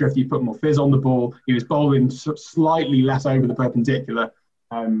get more drift. He put more fizz on the ball. He was bowling slightly less over the perpendicular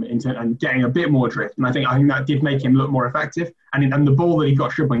and getting a bit more drift. And I think that did make him look more effective. And the ball that he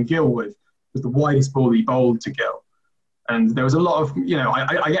got Shubman Gill with was the widest ball he bowled to Gill. And there was a lot of,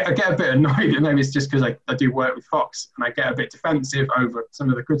 I get a bit annoyed, and maybe it's just because I do work with Fox, and I get a bit defensive over some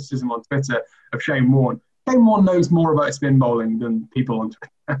of the criticism on Twitter of Shane Warne. Shane Warne knows more about spin bowling than people on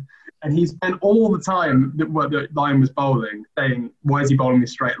Twitter. And he spent all the time that Lyon was bowling saying, why is he bowling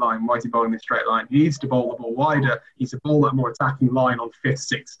this straight line? Why is he bowling this straight line? He needs to bowl the ball wider. He needs to bowl that more attacking line on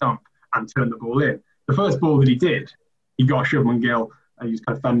 5th, 6th stump and turn the ball in. The first ball that he did, he got Shubman Gill, and he was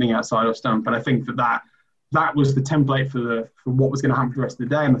kind of fending outside of stump. And I think that was the template for what was going to happen for the rest of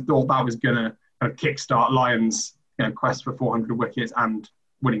the day. And I thought that was going to kind of kickstart Lyon's quest for 400 wickets and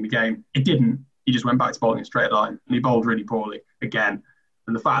winning the game. It didn't. He just went back to bowling a straight line, and he bowled really poorly again.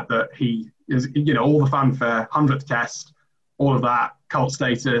 And the fact that he is, all the fanfare, 100th test, all of that, cult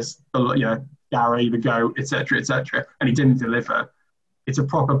status, Gary, the GOAT, etc., and he didn't deliver. It's a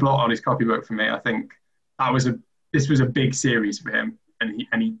proper blot on his copybook for me. I think this was a big series for him, and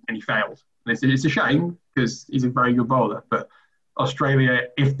he failed. And it's a shame because he's a very good bowler. But Australia,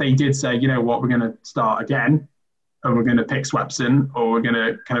 if they did say, you know what, we're going to start again, and we're going to pick Swepson, or we're going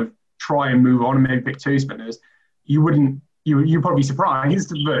to kind of try and move on and maybe pick 2 spinners, you'd probably be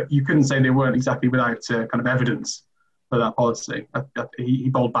surprised, but you couldn't say they weren't exactly without kind of evidence for that policy. He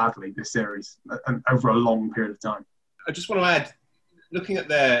bowled badly this series and over a long period of time. I just want to add, looking at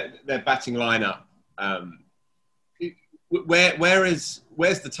their batting lineup, where's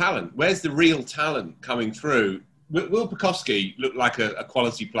the talent? Where's the real talent coming through? Will Pucovski looked like a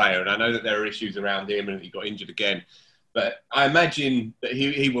quality player, and I know that there are issues around him and he got injured again. But I imagine that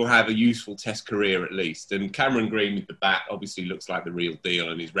he will have a useful test career at least. And Cameron Green with the bat obviously looks like the real deal,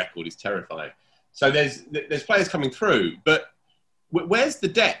 and his record is terrifying. So there's players coming through. But where's the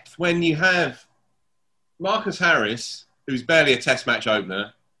depth when you have Marcus Harris, who's barely a test match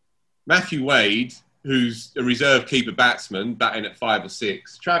opener, Matthew Wade, who's a reserve keeper batsman, batting at 5 or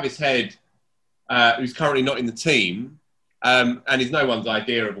 6, Travis Head, who's currently not in the team, and is no one's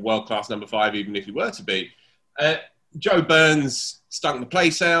idea of a world-class number 5, even if he were to be. Joe Burns stunk the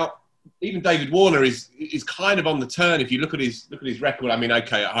place out. Even David Warner is kind of on the turn. If you look at his record, I mean,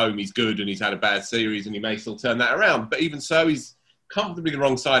 okay, at home he's good and he's had a bad series and he may still turn that around. But even so, he's comfortably the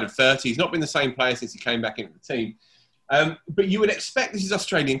wrong side of 30. He's not been the same player since he came back into the team. But you would expect, this is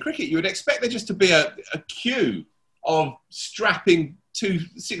Australian cricket, you would expect there just to be a queue of strapping 2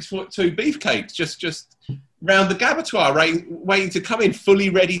 6'2" beefcakes just round the Gabbatoir, waiting to come in, fully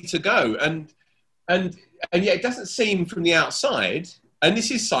ready to go. And yet it doesn't seem from the outside, and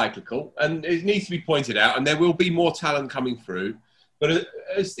this is cyclical, and it needs to be pointed out, and there will be more talent coming through. But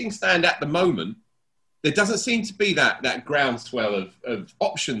as things stand at the moment, there doesn't seem to be that groundswell of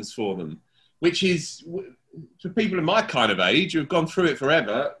options for them, which is, for people of my kind of age who have gone through it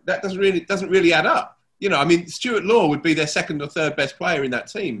forever, that doesn't really add up. I mean, Stuart Law would be their 2nd or 3rd best player in that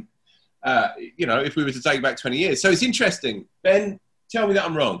team, if we were to take it back 20 years. So it's interesting. Ben, tell me that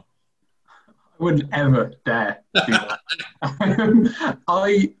I'm wrong. wouldn't ever dare do that.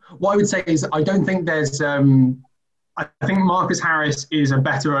 What I would say is I don't think there's. I think Marcus Harris is a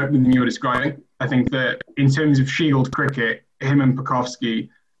better opener than you're describing. I think that in terms of Shield cricket, him and Pucovski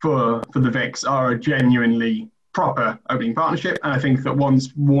for the Vics are a genuinely proper opening partnership. And I think that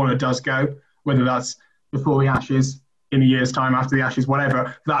once Warner does go, whether that's before the Ashes, in a year's time, after the Ashes,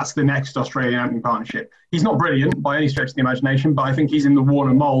 whatever, that's the next Australian opening partnership. He's not brilliant by any stretch of the imagination, but I think he's in the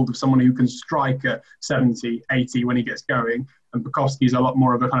Warner mould of someone who can strike at 70, 80 when he gets going. And Pucovski's a lot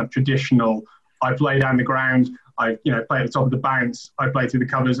more of a kind of traditional, I play down the ground, I play at the top of the bounce, I play through the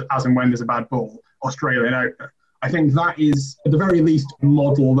covers as and when there's a bad ball, Australian opener. I think that is, at the very least, a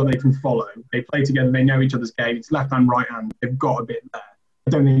model that they can follow. They play together, they know each other's game, it's left hand, right hand, they've got a bit there.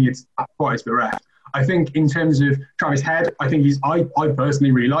 I don't think it's quite as bereft. I think in terms of Travis Head, I think I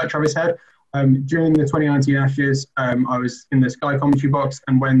personally really like Travis Head. During the 2019 Ashes, I was in the Sky commentary box,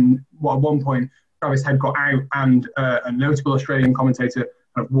 and at one point Travis Head got out, and a notable Australian commentator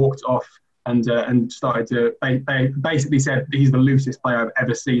kind of walked off and started to basically said he's the loosest player I've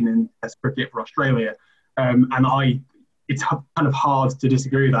ever seen in Test cricket for Australia. It's kind of hard to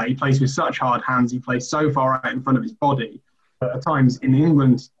disagree with that. He plays with such hard hands. He plays so far out in front of his body. But at times in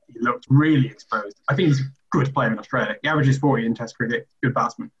England, he looked really exposed. I think he's a good player in Australia. He averages 40 in Test cricket. Good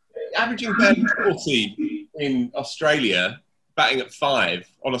batsman. Averaging barely 40 in Australia, batting at 5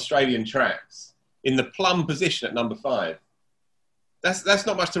 on Australian tracks, in the plum position at number 5. That's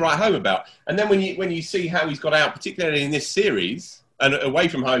not much to write home about. And then when you see how he's got out, particularly in this series, and away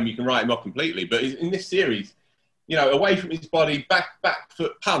from home you can write him off completely, but in this series, away from his body, back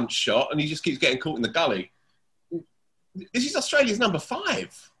foot punch shot, and he just keeps getting caught in the gully. This is Australia's number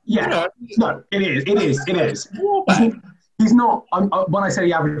 5. Yeah, no, it is. He's not. When I say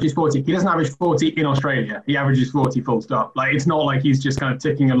he averages 40, he doesn't average 40 in Australia. He averages 40 full stop. Like, it's not like he's just kind of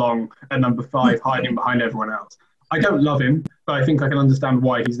ticking along at number 5, hiding behind everyone else. I don't love him, but I think I can understand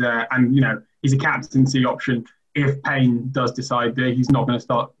why he's there. And he's a captaincy option if Payne does decide that he's not going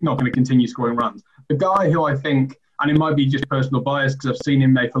to continue scoring runs. The guy who I think, and it might be just personal bias because I've seen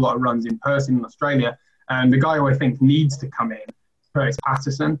him make a lot of runs in person in Australia, and the guy who I think needs to come in is Curtis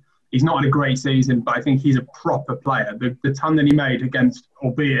Patterson. He's not had a great season, but I think he's a proper player. The ton that he made against,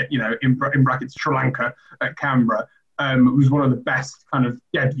 albeit, in brackets, Sri Lanka at Canberra, was one of the best kind of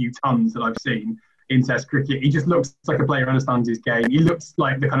debut tons that I've seen in Test cricket. He just looks like a player who understands his game. He looks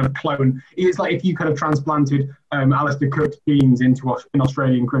like the kind of clone. It's like if you kind of transplanted Alistair Cook's genes into an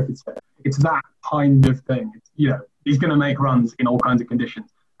Australian cricketer. It's that kind of thing. He's going to make runs in all kinds of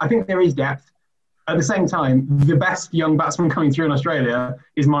conditions. I think there is depth. At the same time, the best young batsman coming through in Australia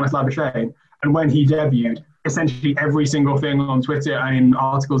is Marnus Labuschagne. And when he debuted, essentially every single thing on Twitter and in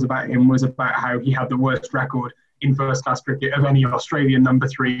articles about him was about how he had the worst record in first-class cricket of any Australian number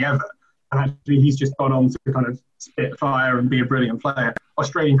 3 ever. And actually, he's just gone on to kind of spit fire and be a brilliant player.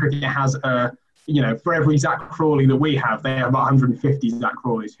 Australian cricket has, for every Zach Crawley that we have, they have about 150 Zach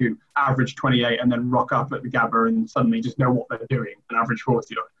Crawleys who average 28 and then rock up at the Gabba and suddenly just know what they're doing and average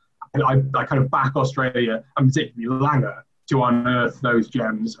 40. I kind of back Australia, and particularly Langer, to unearth those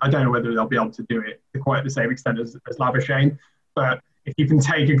gems. I don't know whether they'll be able to do it to quite the same extent as Labuschagne, but if you can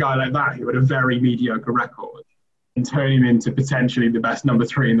take a guy like that who had a very mediocre record and turn him into potentially the best number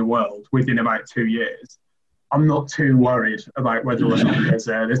 3 in the world within about 2 years, I'm not too worried about whether or not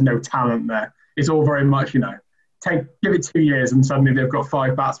there's no talent there. It's all very much, give it 2 years and suddenly they've got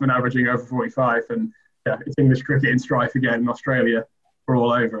 5 batsmen averaging over 45 and it's English cricket in strife again in Australia. We're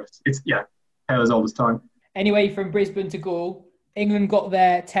all over us. It's, hell as old as time. Anyway, from Brisbane to Galle, England got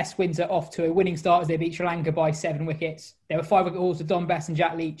their Test winter off to a winning start as they beat Sri Lanka by 7 wickets. There were 5 wicket hauls to Don Bess and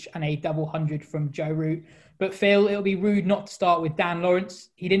Jack Leach and a double 100 from Joe Root. But Phil, it'll be rude not to start with Dan Lawrence.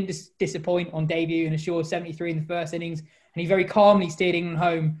 He didn't disappoint on debut in a sure 73 in the first innings, and he very calmly steered England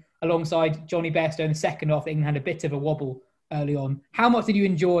home alongside Johnny Bairstow in the second half. England had a bit of a wobble early on. How much did you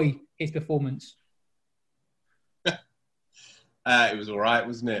enjoy his performance? It was all right,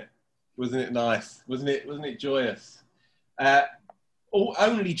 wasn't it? Wasn't it nice? Wasn't it joyous?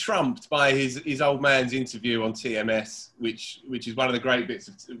 Only trumped by his old man's interview on TMS, which is one of the great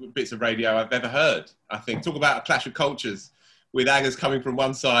bits of radio I've ever heard. I think talk about a clash of cultures with Aggers coming from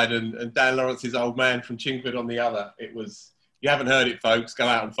one side and Dan Lawrence's old man from Chingford on the other. It was. You haven't heard it, folks. Go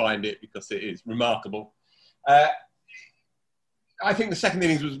out and find it because it is remarkable. I think the second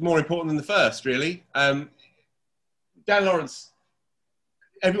innings was more important than the first, really. Dan Lawrence.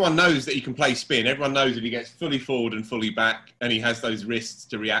 Everyone knows that he can play spin. Everyone knows that he gets fully forward and fully back, and he has those wrists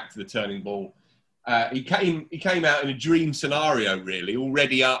to react to the turning ball. He came out in a dream scenario, really,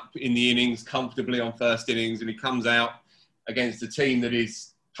 already up in the innings, comfortably on first innings, and he comes out against a team that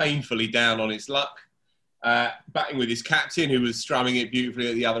is painfully down on its luck, batting with his captain, who was strumming it beautifully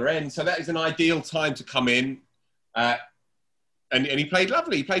at the other end. So that is an ideal time to come in. And he played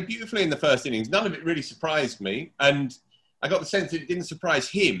lovely. He played beautifully in the first innings. None of it really surprised me. And I got the sense that it didn't surprise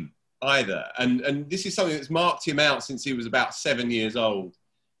him either. And this is something that's marked him out since he was about 7 years old.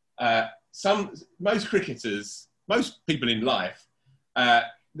 Most cricketers, most people in life,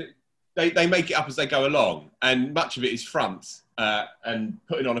 they make it up as they go along. And much of it is front and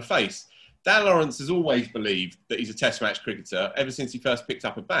putting on a face. Dan Lawrence has always believed that he's a test match cricketer ever since he first picked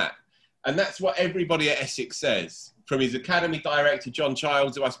up a bat. And that's what everybody at Essex says. From his academy director, John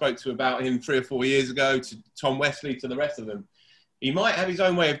Childs, who I spoke to about him 3 or 4 years ago, to Tom Wesley, to the rest of them. He might have his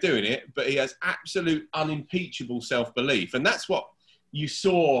own way of doing it, but he has absolute unimpeachable self-belief. And that's what you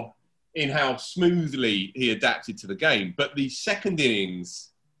saw in how smoothly he adapted to the game. But the second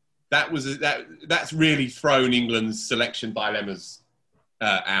innings, that's really thrown England's selection dilemmas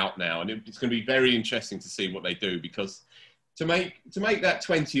out now. And it's going to be very interesting to see what they do, because to make that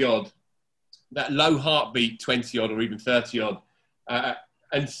 20-odd, that low heartbeat 20-odd or even 30-odd,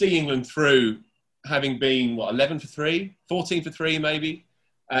 and see England through, having been, 11 for 3, 14 for 3 maybe,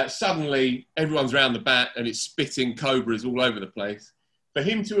 suddenly everyone's round the bat and it's spitting cobras all over the place. For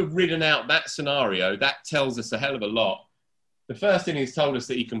him to have ridden out that scenario, that tells us a hell of a lot. The first innings told us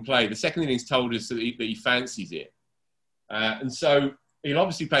that he can play. The second innings told us that he fancies it. And so he'll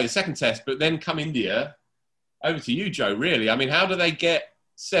obviously play the second test, but then come India. Over to you, Joe, really. I mean, how do they get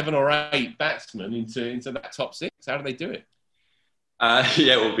 7 or 8 batsmen into that top 6? How do they do it?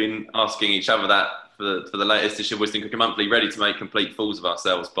 We've been asking each other that for the latest issue of Wisden Cricket Monthly, ready to make complete fools of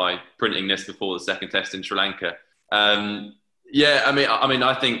ourselves by printing this before the second test in Sri Lanka. I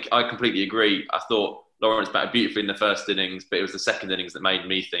think I completely agree. I thought Lawrence batted beautifully in the first innings, but it was the second innings that made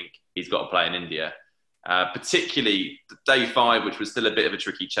me think he's got to play in India. Particularly day 5, which was still a bit of a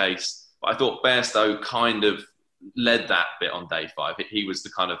tricky chase. But I thought Bairstow kind of led that bit on day 5. He was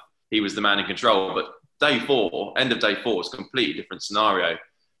the man in control. But day 4, end of day 4, was a completely different scenario.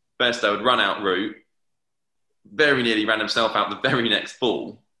 Bairstow had run out route, very nearly ran himself out the very next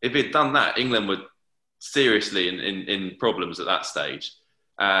ball. If he'd done that, England were seriously in problems at that stage.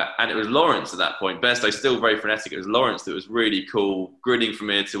 And it was Lawrence at that point. Bairstow still very frenetic. It was Lawrence that was really cool, grinning from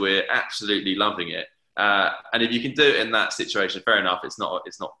ear to ear, absolutely loving it. And if you can do it in that situation, fair enough. It's not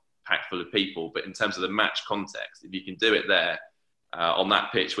packed full of people, but in terms of the match context, if you can do it there on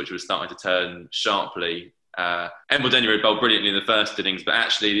that pitch, which was starting to turn sharply. Embledenia bowled brilliantly in the first innings, but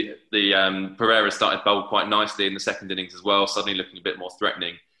actually the Pereira started bowled quite nicely in the second innings as well, suddenly looking a bit more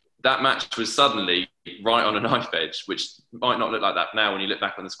threatening. That match was suddenly right on a knife edge, which might not look like that now when you look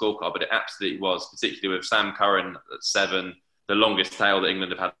back on the scorecard, but it absolutely was, particularly with Sam Curran at 7, the longest tail that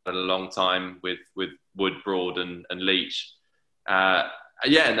England have had in a long time, with Wood, Broad and Leach. And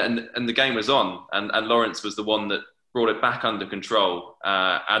the game was on, and Lawrence was the one that brought it back under control.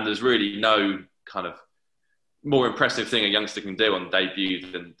 And there's really no kind of more impressive thing a youngster can do on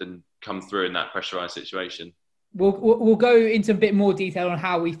debut than come through in that pressurised situation. We'll go into a bit more detail on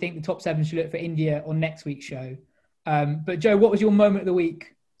how we think the top 7 should look for India on next week's show. But Joe, what was your moment of the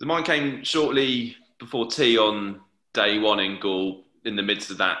week? So mine came shortly before tea on day 1 in Galle, in the midst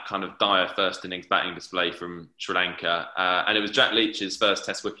of that kind of dire first innings batting display from Sri Lanka. And it was Jack Leach's first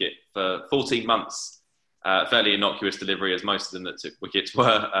test wicket for 14 months. Fairly innocuous delivery, as most of them that took wickets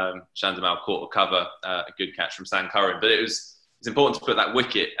were. Chandimal caught a cover, a good catch from Sam Curran. But it's important to put that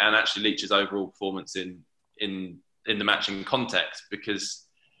wicket and actually Leach's overall performance in the match in context, because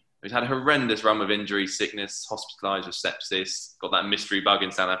he's had a horrendous run of injury, sickness, hospitalised with sepsis, got that mystery bug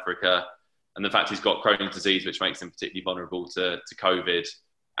in South Africa, and the fact he's got Crohn's disease, which makes him particularly vulnerable to COVID.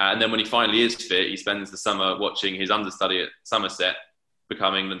 And then when he finally is fit, he spends the summer watching his understudy at Somerset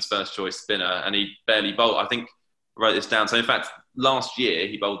become England's first choice spinner, and he barely bowled. I think I wrote this down. So in fact, last year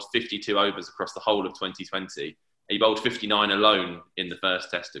he bowled 52 overs across the whole of 2020. He bowled 59 alone in the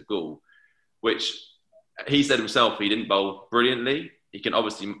first test at Galle, which he said himself he didn't bowl brilliantly. He can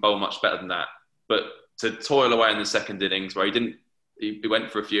obviously bowl much better than that. But to toil away in the second innings where he went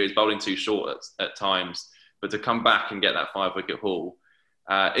for a few, he's bowling too short at times, but to come back and get that 5-wicket haul,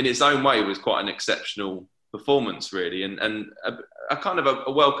 in its own way was quite an exceptional performance, really, and a kind of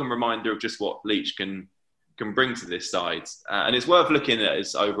a welcome reminder of just what Leach can bring to this side. And it's worth looking at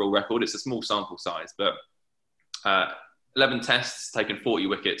his overall record. It's a small sample size, but 11 tests, taken 40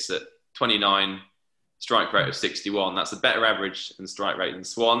 wickets at 29, strike rate of 61. That's a better average and strike rate than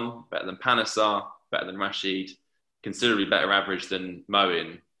Swan, better than Panesar, better than Rashid, considerably better average than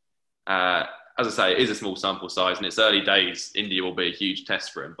Moeen. As I say, it is a small sample size, and it's early days. India will be a huge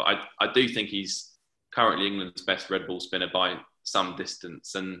test for him, but I do think he's currently England's best red ball spinner by some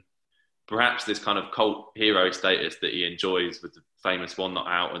distance. And perhaps this kind of cult hero status that he enjoys with the famous one not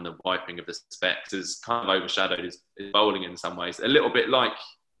out and the wiping of the specs has kind of overshadowed his bowling in some ways. A little bit like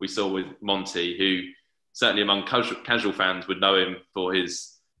we saw with Monty, who certainly among casual fans would know him for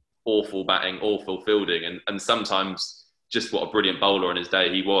his awful batting, awful fielding, and sometimes just what a brilliant bowler on his day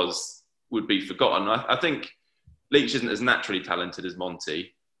he would be forgotten. I think Leach isn't as naturally talented as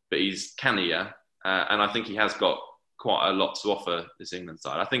Monty, but he's cannier, and I think he has got quite a lot to offer this England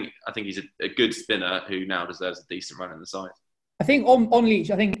side. I think he's a good spinner who now deserves a decent run in the side. I think on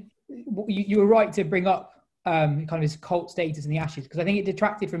Leach, I think you were right to bring up kind of his cult status in the Ashes, because I think it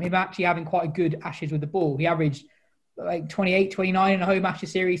detracted from him actually having quite a good Ashes with the ball. He averaged like 28, 29 in a home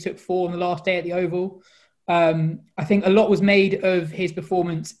Ashes series, took 4 on the last day at the Oval. I think a lot was made of his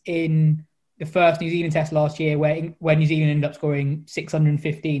performance in the first New Zealand test last year, where New Zealand ended up scoring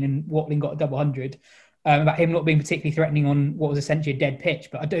 615 and Watling got a double 100. About him not being particularly threatening on what was essentially a dead pitch.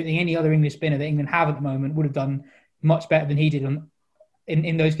 But I don't think any other English spinner that England have at the moment would have done much better than he did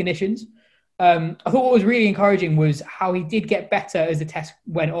in those conditions. I thought what was really encouraging was how he did get better as the test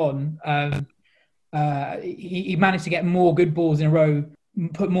went on. He managed to get more good balls in a row,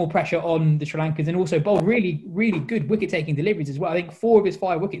 put more pressure on the Sri Lankans, and also bowled really, really good wicket-taking deliveries as well. I think 4 of his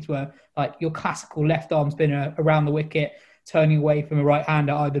 5 wickets were like your classical left-arm spinner around the wicket, turning away from a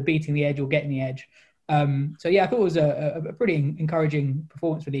right-hander, either beating the edge or getting the edge. So yeah, I thought it was a pretty encouraging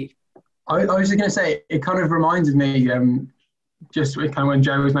performance for Leach. I was just going to say, it kind of reminded me, just kind of when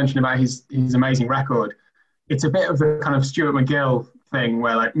Joe was mentioning about his amazing record, it's a bit of the kind of Stuart McGill thing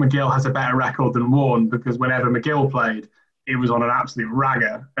where like McGill has a better record than Warne, because whenever McGill played, it was on an absolute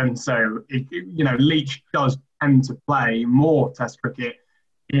ragger. And so, Leach does tend to play more Test cricket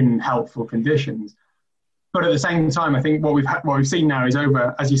in helpful conditions. But at the same time, I think what we've seen now is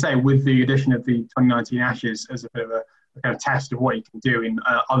over, as you say, with the addition of the 2019 Ashes as a bit of a kind of test of what he can do in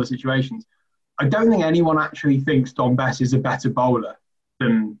other situations. I don't think anyone actually thinks Dom Bess is a better bowler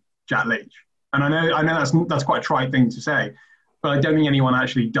than Jack Leach. And I know that's quite a trite thing to say, but I don't think anyone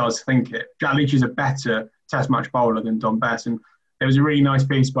actually does think it. Jack Leach is a better test match bowler than Dom Bess. And there was a really nice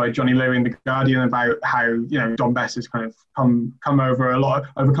piece by Johnny Lewy in The Guardian about how, Dom Bess has kind of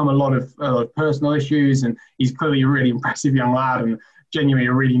overcome a lot of personal issues, and he's clearly a really impressive young lad and genuinely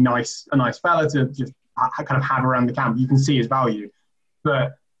a really nice fella to just kind of have around the camp. You can see his value.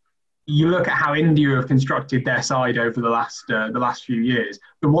 But you look at how India have constructed their side over the last few years.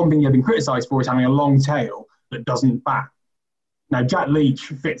 The one thing they've been criticised for is having a long tail that doesn't bat. Now, Jack Leach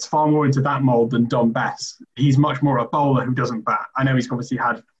fits far more into that mould than Dom Bess. He's much more a bowler who doesn't bat. I know he's obviously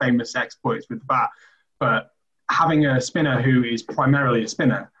had famous exploits with the bat, but having a spinner who is primarily a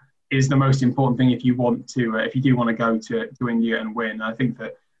spinner is the most important thing if you do want to go to India and win. I think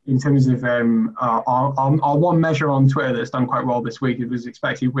that in terms of our one measure on Twitter that's done quite well this week, it was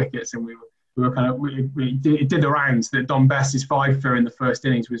expected wickets, and it did the rounds that Dom Bess's 5-for in the first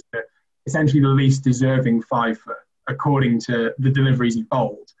innings was essentially the least deserving 5-for, according to the deliveries he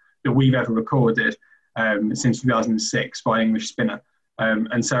bowled, that we've ever recorded since 2006 by an English spinner.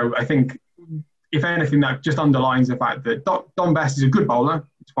 And so I think, if anything, that just underlines the fact that Dom Bess is a good bowler.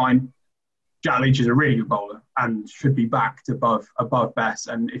 It's fine. Jack Leach is a really good bowler and should be backed above Bess.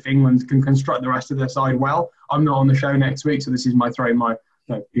 And if England can construct the rest of their side well, I'm not on the show next week, so this is my throwing my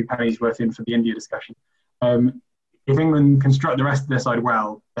few pennies worth in for the India discussion. If England construct the rest of their side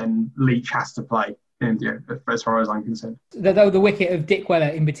well, then Leach has to play in India, as far as I'm concerned. Though the wicket of Dick Weller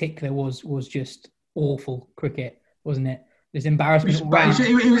in particular was just awful cricket, wasn't it? There's embarrassment.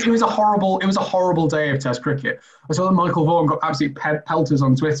 It was a horrible day of Test cricket. I saw that Michael Vaughan got absolute pelters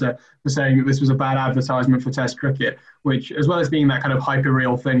on Twitter for saying that this was a bad advertisement for Test cricket, which, as well as being that kind of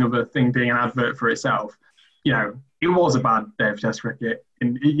hyper-real thing of a thing being an advert for itself, it was a bad day of Test cricket.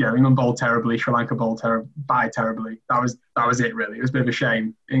 England bowled terribly, Sri Lanka bowled terribly. That was it, really. It was a bit of a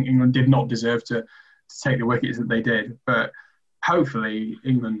shame. England did not deserve to take the wickets that they did, but hopefully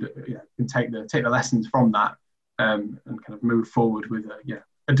England can take the lessons from that. And kind of move forward with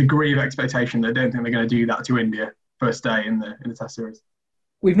a degree of expectation that I don't think they're going to do that to India first day in the Test series.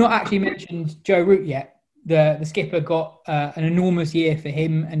 We've not actually mentioned Joe Root yet. The skipper got an enormous year for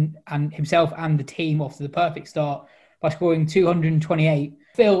him and himself and the team off to the perfect start by scoring 228.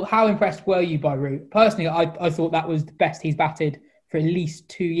 Phil, how impressed were you by Root? Personally, I thought that was the best he's batted for at least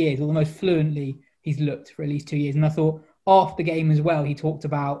 2 years, or the most fluently he's looked for at least 2 years. And I thought after the game as well, he talked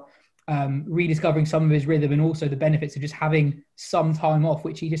about rediscovering some of his rhythm and also the benefits of just having some time off,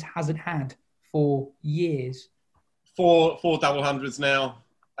 which he just hasn't had for years. Four double hundreds now,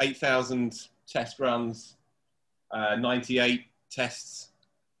 8,000 test runs, 98 tests,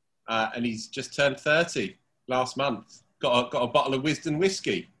 and he's just turned 30 last month. got a bottle of Wisden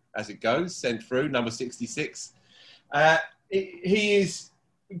whiskey, as it goes, sent through, number 66. He is,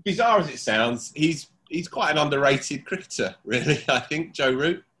 bizarre as it sounds, he's quite an underrated cricketer, really, I think, Joe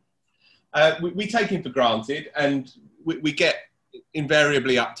Root. We take him for granted, and we get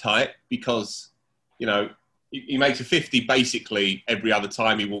invariably uptight because, you know, he makes a 50 basically every other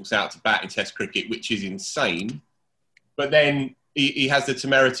time he walks out to bat in Test cricket, which is insane. But then he has the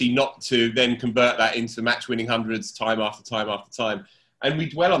temerity not to then convert that into match-winning hundreds time after time after time. And we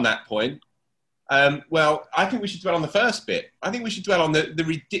dwell on that point. Well, I think we should dwell on the first bit. I think we should dwell on the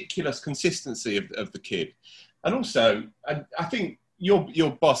ridiculous consistency of the kid. And also, I think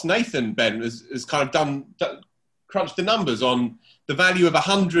your boss, Nathan, Ben, has kind of crunched the numbers on the value of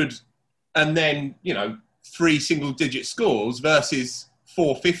 100 and then, you know, 3 single-digit scores versus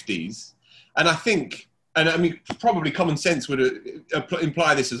 4 50s. And I think, and I mean, probably common sense would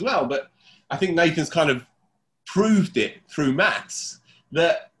imply this as well, but I think Nathan's kind of proved it through maths,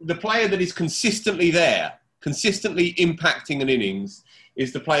 that the player that is consistently there, consistently impacting an innings,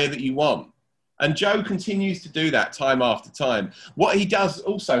 is the player that you want. And Joe continues to do that time after time. What he does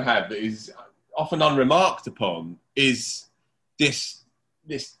also have that is often unremarked upon is this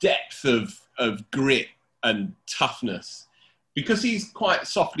depth of grit and toughness. Because he's quite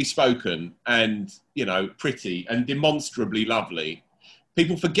softly spoken and, you know, pretty and demonstrably lovely,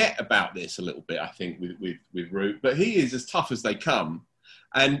 people forget about this a little bit, I think, with Root. But he is as tough as they come.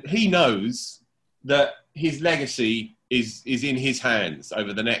 And he knows that his legacy is in his hands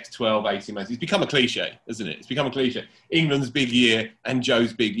over the next 12, 18 months. It's become a cliche, isn't it? It's become a cliche. England's big year and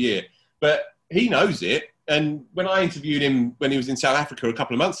Joe's big year. But he knows it. And when I interviewed him when he was in South Africa a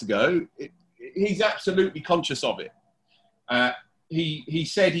couple of months ago, he's absolutely conscious of it. He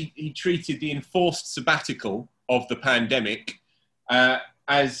said he treated the enforced sabbatical of the pandemic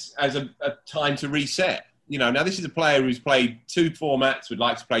as a time to reset. You know, now this is a player who's played 2 formats, would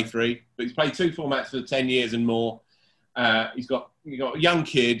like to play 3, but he's played 2 formats for 10 years and more. He's got a young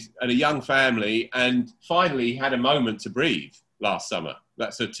kid and a young family, and finally he had a moment to breathe last summer.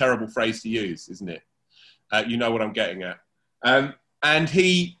 That's a terrible phrase to use, isn't it? You know what I'm getting at. And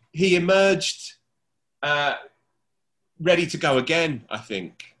he emerged ready to go again, I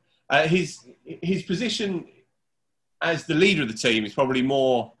think. His position as the leader of the team is probably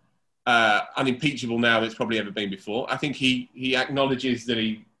more unimpeachable now than it's probably ever been before. I think he acknowledges that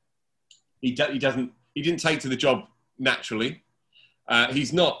he didn't take to the job naturally.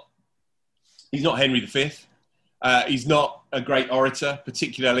 He's not Henry V. He's not a great orator,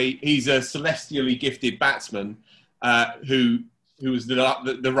 particularly. He's a celestially gifted batsman who was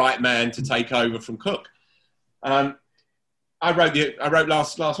the right man to take over from Cook. I wrote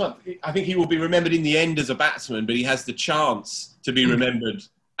last month. I think he will be remembered in the end as a batsman, but he has the chance to be remembered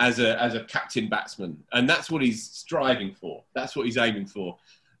as a captain batsman, and that's what he's striving for. That's what he's aiming for.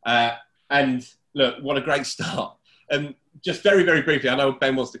 And look, what a great start! And just very, very briefly, I know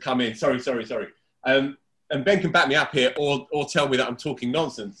Ben wants to come in. Sorry. And Ben can back me up here, or tell me that I'm talking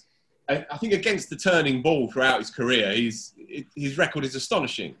nonsense. And I think against the turning ball throughout his career, his record is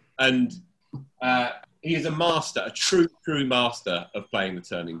astonishing, and he is a master, a true master of playing the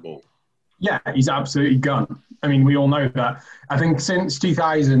turning ball. Yeah, he's absolutely gone. I mean, we all know that. I think since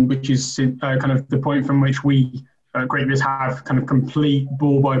 2000, which is kind of the point from which we Great Britain have kind of complete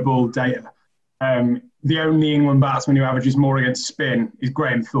ball-by-ball data, the only England batsman who averages more against spin is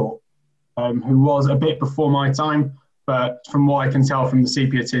Graham Thorpe, who was a bit before my time, but from what I can tell from the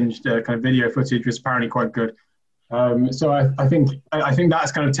sepia-tinged kind of video footage, was apparently quite good. So I think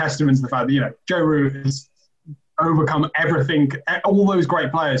that's kind of testament to the fact that, you know, Joe Root has overcome everything, all those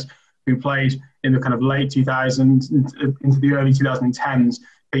great players who played in the kind of late 2000s into the early 2010s,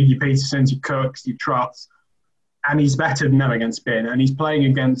 your Petersons, your Cooks, your Trotts, and he's better than them against spin, and he's playing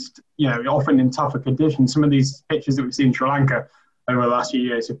against, you know, often in tougher conditions. Some of these pitches that we've seen in Sri Lanka over the last few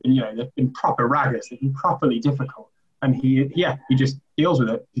years have been, you know, they've been proper raggers, they've been properly difficult. And he just deals with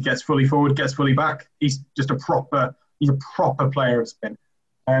it. He gets fully forward, gets fully back. He's just a proper player of spin.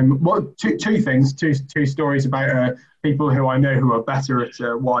 Two things, two stories about people who I know who are better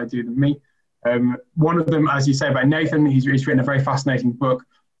at what I do than me. One of them, as you say about Nathan, he's written a very fascinating book,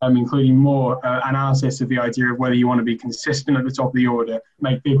 including more analysis of the idea of whether you want to be consistent at the top of the order,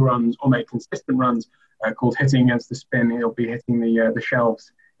 make big runs, or make consistent runs, called Hitting Against the Spin. He'll be hitting the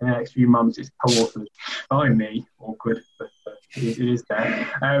shelves in the next few months. It's co-authored by me, awkward, but it is there.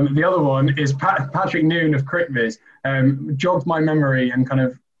 The other one is Patrick Noon of CricViz, jogged my memory and kind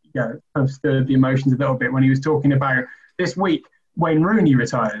of stirred the emotions a little bit when he was talking about this week Wayne Rooney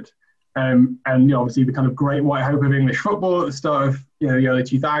retired, and obviously the kind of great white hope of English football at the start of the early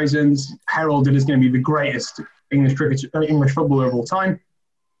 2000s, heralded as going to be the greatest English footballer of all time,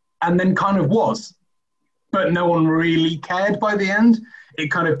 and then kind of was. But no one really cared by the end. It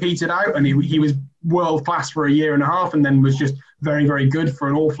kind of petered out, and he was world class for a year and a half, and then was just very, very good for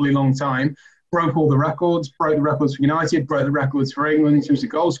an awfully long time. Broke all the records, broke the records for United, broke the records for England in terms of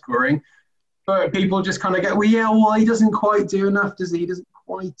goal scoring. But people just kind of go, well, he doesn't quite do enough, does he? He doesn't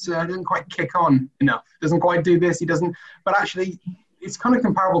quite kick on enough. Doesn't quite do this. He doesn't. But actually, it's kind of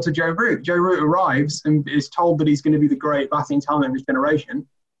comparable to Joe Root. Joe Root arrives and is told that he's going to be the great batting talent of his generation.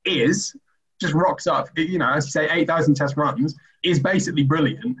 Just rocks up. As you say, 8,000 test runs is basically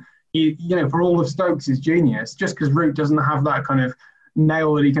brilliant. For all of Stokes' genius, just because Root doesn't have that kind of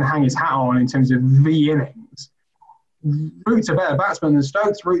nail that he can hang his hat on in terms of the innings. Root's a better batsman than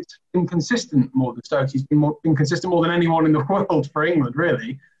Stokes. Root's been consistent more than Stokes. He's been consistent more than anyone in the world for England,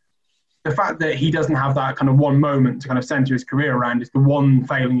 really. The fact that he doesn't have that kind of one moment to kind of centre his career around is the one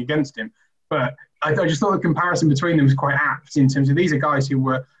failing against him. But I just thought the comparison between them was quite apt in terms of these are guys who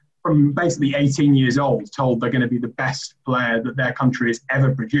were from basically 18 years old told they're going to be the best player that their country has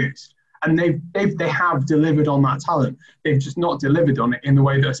ever produced. And they have delivered on that talent. They've just not delivered on it in the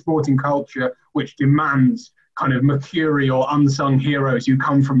way that a sporting culture which demands kind of mercurial, unsung heroes who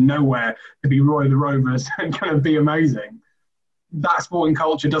come from nowhere to be Roy the Rovers and kind of be amazing. That sporting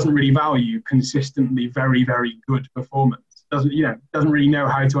culture doesn't really value consistently very, very good performance. Doesn't really know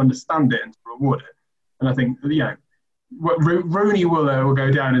how to understand it and to reward it. And I think, Rooney will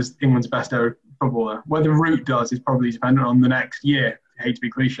go down as England's best ever footballer. Whether Root does is probably dependent on the next year. I hate to be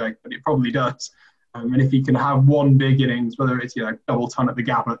cliche, but it probably does. And if he can have one big innings, whether it's double ton at the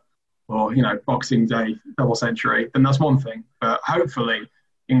Gabba or Boxing Day double century, then that's one thing. But hopefully,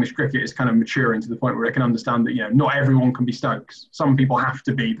 English cricket is kind of maturing to the point where it can understand that not everyone can be Stokes. Some people have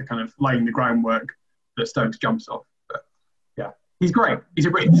to be the kind of laying the groundwork that Stokes jumps off. But yeah, he's great. He's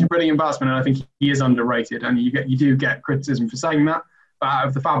a brilliant batsman, and I think he is underrated. And you do get criticism for saying that. But out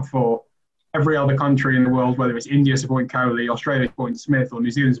of the Fab Four, every other country in the world, whether it's India supporting Kohli, Australia supporting Smith, or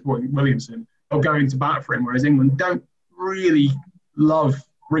New Zealand supporting Williamson, they'll go into bat for him, whereas England don't really love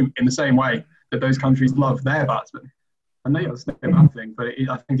Root in the same way that those countries love their batsmen. And that's not a bad thing, but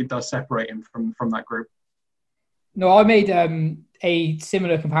I think it does separate him from that group. No, I made a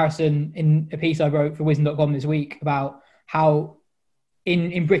similar comparison in a piece I wrote for Wisden.com this week about how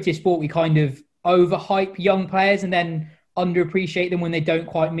in British sport we kind of overhype young players and then underappreciate them when they don't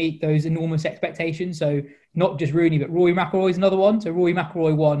quite meet those enormous expectations. So not just Rooney, but Rory McIlroy is another one. So Rory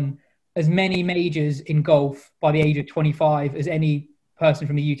McIlroy won as many majors in golf by the age of 25 as any person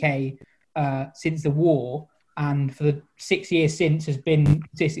from the UK since the war. And for the 6 years since has been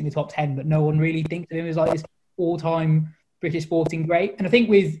consistently in the top 10, but no one really thinks of him as like this all-time British sporting great. And I think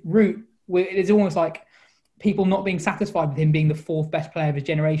with Root, it's almost like people not being satisfied with him being the fourth best player of his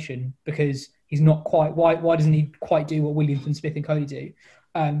generation because he's not quite, why doesn't he quite do what Williamson, Smith and Kohli do?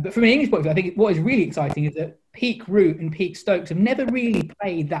 But from an English point of view, I think what is really exciting is that peak Root and peak Stokes have never really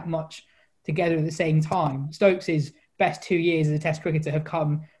played that much together at the same time. Stokes' best 2 years as a Test cricketer have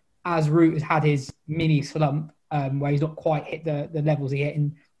come as Root has had his mini slump where he's not quite hit the levels he hit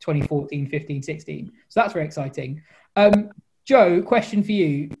in 2014, 15, 16. So that's very exciting. Joe, question for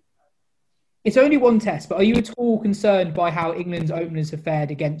you. It's only one test, but are you at all concerned by how England's openers have fared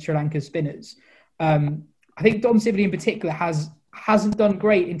against Sri Lanka's spinners? I think Dom Sibley in particular hasn't done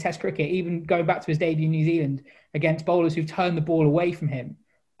great in Test cricket, even going back to his debut in New Zealand against bowlers who've turned the ball away from him.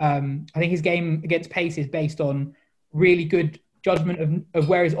 I think his game against pace is based on really good judgment of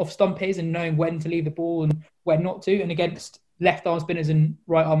where his off stump is and knowing when to leave the ball and when not to. And against left arm spinners and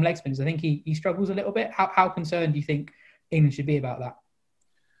right arm leg spinners, I think he struggles a little bit. How concerned do you think England should be about that?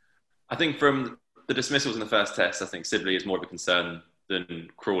 I think from the dismissals in the first test, I think Sibley is more of a concern than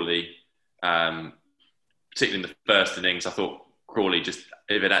Crawley. Particularly in the first innings, I thought Crawley just,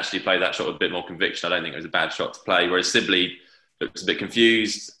 if it actually played that shot with a bit more conviction, I don't think it was a bad shot to play. Whereas Sibley looks a bit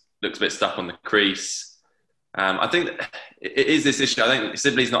confused, looks a bit stuck on the crease. I think that it is this issue. I think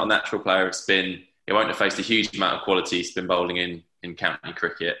Sibley's not a natural player of spin. He won't have faced a huge amount of quality spin bowling in county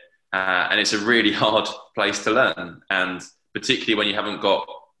cricket. And it's a really hard place to learn. And particularly when you haven't got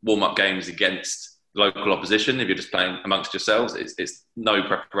warm-up games against local opposition, if you're just playing amongst yourselves, it's no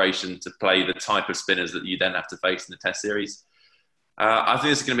preparation to play the type of spinners that you then have to face in the Test series. I think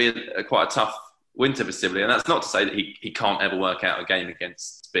this is going to be quite a tough winter for Sibley. And that's not to say that he can't ever work out a game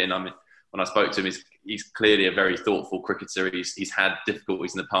against spin. I mean, when I spoke to him, he's clearly a very thoughtful cricketer. He's had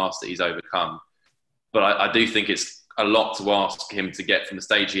difficulties in the past that he's overcome. But I do think it's a lot to ask him to get from the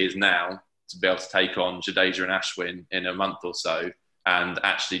stage he is now to be able to take on Jadeja and Ashwin in a month or so and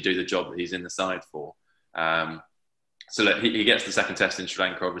actually do the job that he's in the side for. So look, he gets the second test in Sri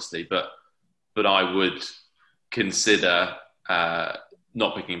Lanka, obviously, but I would consider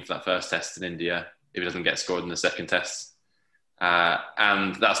not picking him for that first test in India if he doesn't get scored in the second test.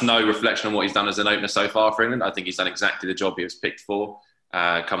 And that's no reflection on what he's done as an opener so far for England. I think he's done exactly the job he was picked for.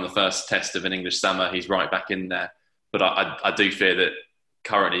 Come the first test of an English summer, he's right back in there. But I do fear that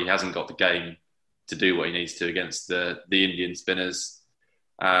currently he hasn't got the game to do what he needs to against the Indian spinners.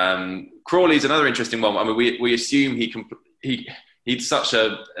 Crawley's another interesting one. I mean, we assume he's such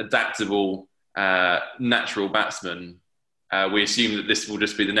an adaptable, natural batsman. We assume that this will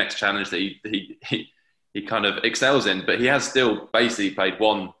just be the next challenge that he kind of excels in. But he has still basically played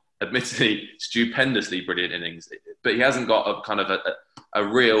one, admittedly, stupendously brilliant innings. But he hasn't got a kind of a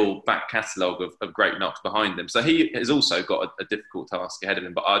real back catalogue of great knocks behind him. So he has also got a difficult task ahead of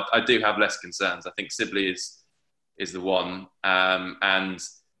him. But I do have less concerns. I think Sibley is the one. And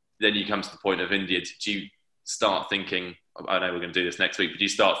then you come to the point of India. Do you start thinking, I know we're going to do this next week, but do you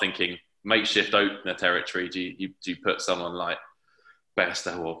start thinking makeshift opener territory? Do you put someone like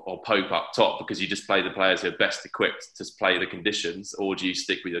Bairstow or Pope up top because you just play the players who are best equipped to play the conditions, or do you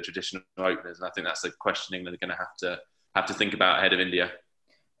stick with your traditional openers? And I think that's a question England are going to have to think about ahead of India.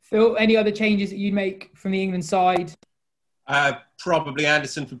 Phil, any other changes that you'd make from the England side? Probably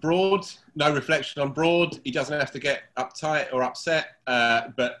Anderson for Broad. No reflection on Broad. He doesn't have to get uptight or upset.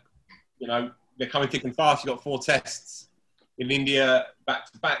 But, you know, they're coming thick and fast. You've got 4 tests in India back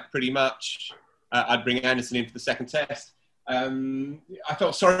to back pretty much. I'd bring Anderson in for the second test. I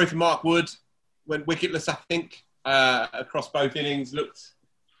felt sorry for Mark Wood. Went wicketless, I think, across both innings. Looked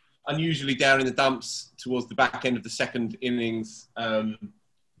unusually down in the dumps towards the back end of the second innings.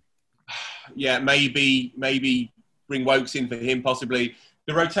 Maybe bring Woakes in for him, possibly.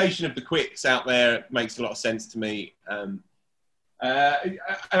 The rotation of the quicks out there makes a lot of sense to me.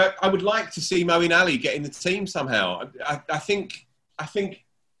 I would like to see Moeen Ali get in the team somehow. I think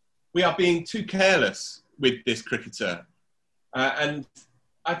we are being too careless with this cricketer.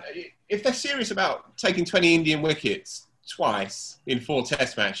 If they're serious about taking 20 Indian wickets twice in 4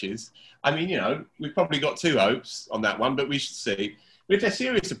 test matches, I mean, you know, we've probably got 2 hopes on that one, but we should see. But if they're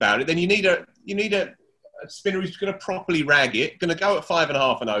serious about it, then you need a spinner who's going to properly rag it, going to go at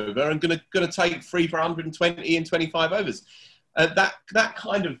 5.5 and over, and going to take 3 for 120 in 25 overs. That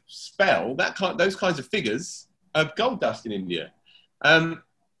kind of spell, those kinds of figures are gold dust in India.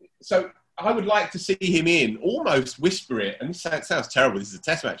 So I would like to see him in, almost whisper it, and this sounds terrible, this is a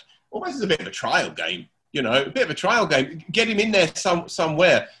test match, almost as a bit of a trial game, you know, a bit of a trial game. Get him in there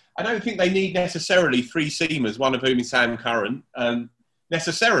somewhere. I don't think they need necessarily 3 seamers, one of whom is Sam Curran,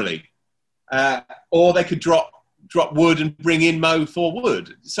 necessarily. Or they could drop Wood and bring in Mo for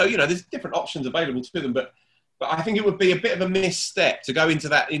Wood. So, you know, there's different options available to them, but I think it would be a bit of a misstep to go into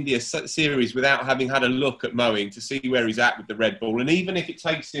that India series without having had a look at Moeen to see where he's at with the red ball. And even if it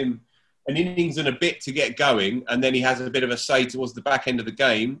takes him an innings and a bit to get going, and then he has a bit of a say towards the back end of the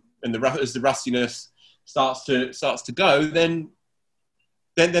game, and as the rustiness starts to go, then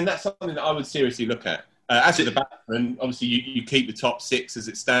that's something that I would seriously look at. As for the batsman, obviously you keep the top 6 as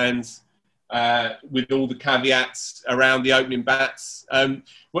it stands, with all the caveats around the opening bats.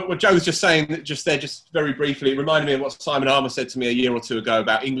 What Joe was just saying, just very briefly, it reminded me of what Simon Armour said to me a year or 2 ago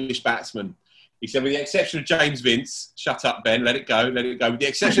about English batsmen. He said, with the exception of James Vince, shut up, Ben, let it go. With the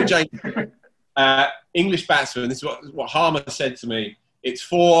exception of James, English batsmen, this is what Harmer said to me, it's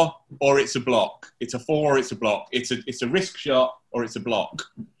 4 or it's a block. It's a 4 or it's a block. It's a risk shot or it's a block.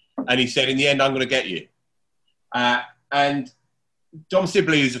 And he said, in the end, I'm going to get you. And Dom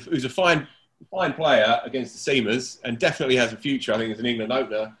Sibley, who's a fine player against the seamers and definitely has a future, I think, as an England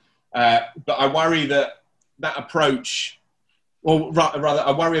opener. But I worry that approach, or rather,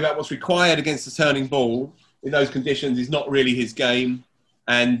 I worry about what's required against the turning ball in those conditions is not really his game,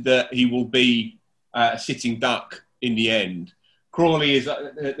 and that he will be a sitting duck in the end. Crawley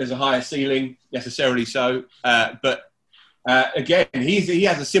there's a higher ceiling, necessarily so, but again, he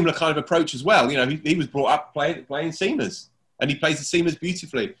has a similar kind of approach as well. You know, he was brought up playing seamers, and he plays the seamers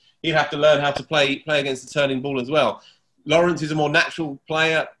beautifully. He'd have to learn how to play against the turning ball as well. Lawrence is a more natural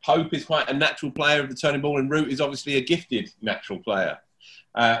player. Pope is quite a natural player of the turning ball, and Root is obviously a gifted natural player.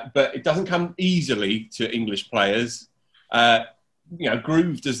 But it doesn't come easily to English players,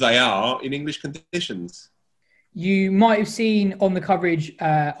 grooved as they are in English conditions. You might have seen on the coverage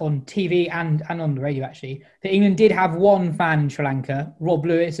on TV and on the radio, actually, that England did have one fan in Sri Lanka, Rob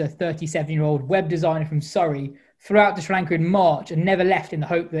Lewis, a 37-year-old web designer from Surrey, throughout to Sri Lanka in March and never left in the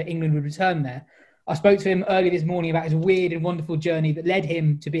hope that England would return there. I spoke to him earlier this morning about his weird and wonderful journey that led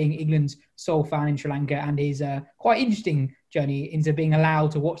him to being England's sole fan in Sri Lanka, and his quite interesting journey into being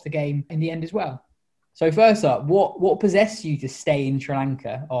allowed to watch the game in the end as well. So first up, what possessed you to stay in Sri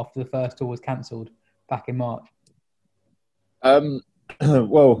Lanka after the first tour was cancelled back in March?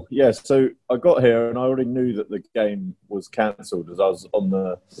 Well, yeah. So I got here and I already knew that the game was cancelled as I was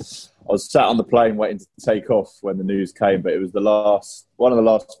sat on the plane waiting to take off when the news came. But it was one of the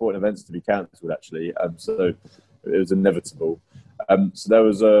last sporting events to be cancelled actually. So it was inevitable. So there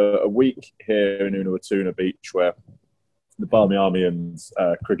was a week here in Unawatuna Beach where the Barmy Army and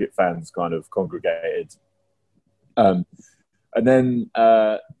cricket fans kind of congregated. And then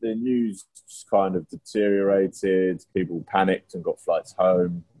the news kind of deteriorated. People panicked and got flights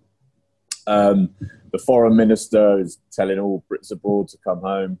home. The foreign minister is telling all Brits abroad to come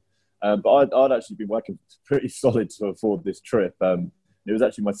home. But I'd actually been working pretty solid to afford this trip. It was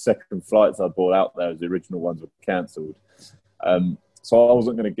actually my second flights I bought out there as the original ones were cancelled. So I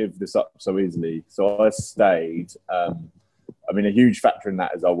wasn't going to give this up so easily. So I stayed. A huge factor in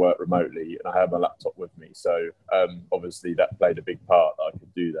that is I work remotely and I have my laptop with me. So obviously that played a big part that I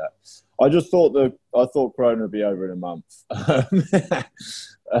could do that. I just thought Corona would be over in a month.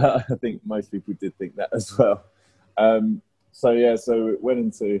 I think most people did think that as well. So it went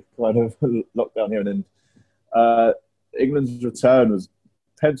into kind of lockdown here, and then England's return was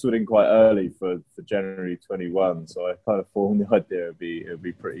penciled in quite early for January 21. So I kind of formed the idea it'd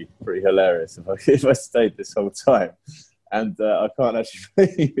be pretty hilarious if I stayed this whole time. And I can't actually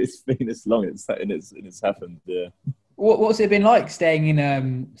believe it's been as long as it's happened. Yeah. What's it been like staying in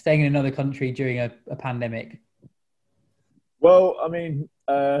another country during a pandemic? Well,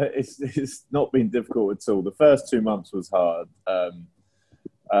 it's not been difficult at all. The first 2 months was hard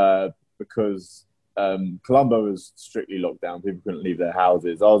because Colombo was strictly locked down. People couldn't leave their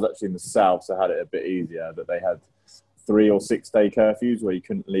houses. I was actually in the south, so I had it a bit easier. That they had 3 or 6 day curfews where you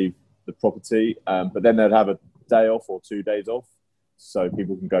couldn't leave the property, but then they'd have a day off or 2 days off, so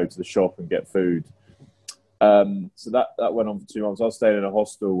people can go to the shop and get food. So that went on for 2 months. I was staying in a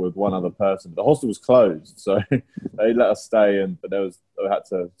hostel with one other person. The hostel was closed, so they let us stay, but we had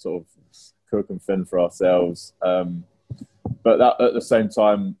to sort of cook and fend for ourselves. But that, at the same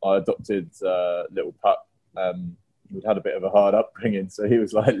time, I adopted little pup. We'd had a bit of a hard upbringing, so he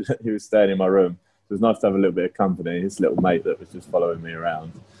was staying in my room. It was nice to have a little bit of company. His little mate that was just following me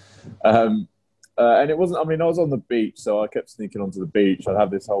around. And it wasn't, I was on the beach, so I kept sneaking onto the beach. I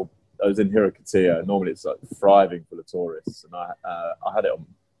was in Hirakatia. Normally it's like thriving full of tourists. And I had it on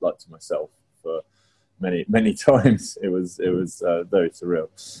to myself for many, many times. It was very surreal.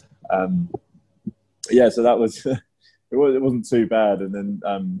 So that was, it wasn't too bad. And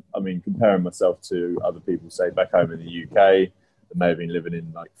then, comparing myself to other people, say back home in the UK, that may have been living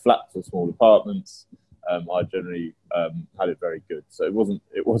in like flats or small apartments. I generally had it very good. So it wasn't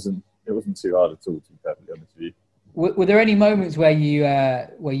too hard at all, to be perfectly honest with you. Were there any moments where you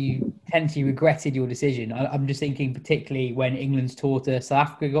potentially regretted your decision? I'm just thinking particularly when England's tour to South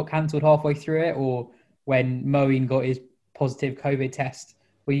Africa got cancelled halfway through it, or when Moeen got his positive COVID test.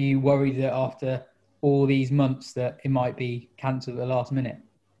 Were you worried that after all these months that it might be cancelled at the last minute?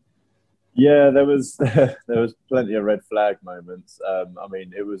 Yeah, there was plenty of red flag moments.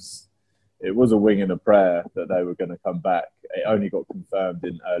 It was a wing and a prayer that they were going to come back. It only got confirmed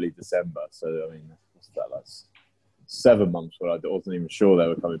in early December. So, what's that, like 7 months where I wasn't even sure they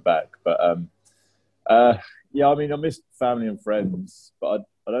were coming back. But, I missed family and friends, but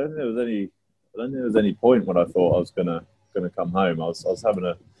I don't think there was any point when I thought I was going to come home. I was having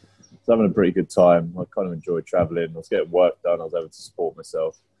a pretty good time. I kind of enjoyed traveling. I was getting work done. I was able to support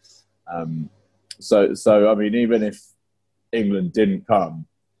myself. Even if England didn't come,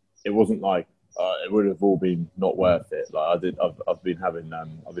 it wasn't like it would have all been not worth it. Like I've been having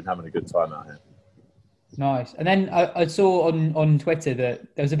a good time out here. Nice. And then I saw on Twitter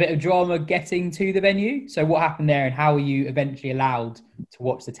that there was a bit of drama getting to the venue. So what happened there, and how were you eventually allowed to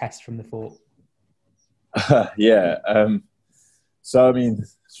watch the test from the fort?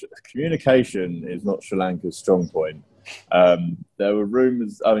 Communication is not Sri Lanka's strong point. There were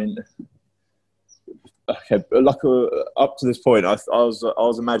rumours. Up to this point, I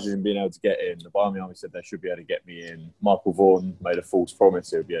was imagining being able to get in. The Barmy Army said they should be able to get me in. Michael Vaughan made a false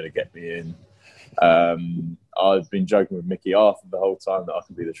promise he would be able to get me in. I've been joking with Mickey Arthur the whole time that I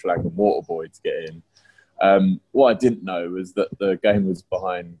could be the Sri Lankan water boy to get in. What I didn't know was that the game was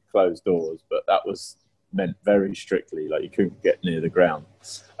behind closed doors, but that was meant very strictly, like you couldn't get near the ground.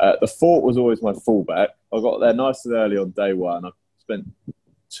 The fort was always my fallback. I got there nice and early on day one. I spent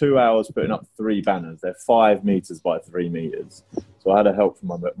 2 hours putting up 3 banners. They're 5 meters by 3 meters. So I had a help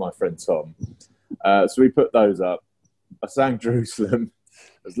from my friend Tom. So we put those up. I sang Jerusalem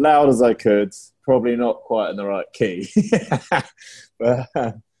as loud as I could, probably not quite in the right key. But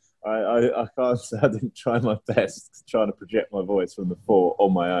I can't say I didn't try my best trying to project my voice from the fort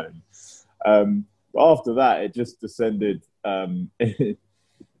on my own. But after that, it just descended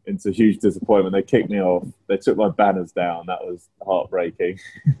into huge disappointment. They kicked me off. They took my banners down. That was heartbreaking.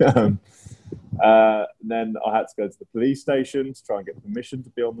 Then I had to go to the police station to try and get permission to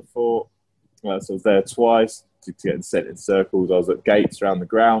be on the fort. So I was there twice to get sent in circles. I was at gates around the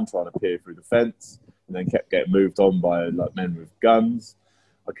ground trying to peer through the fence, and then kept getting moved on by like men with guns.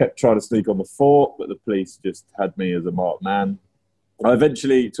 I kept trying to sneak on the fort, but the police just had me as a marked man. I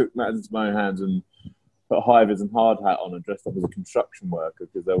eventually took matters into my own hands and put a high vis and hard hat on and dressed up as a construction worker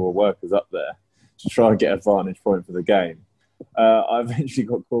because there were workers up there to try and get a vantage point for the game. I eventually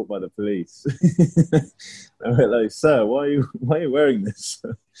got caught by the police. They were like, "Sir, why are you wearing this?"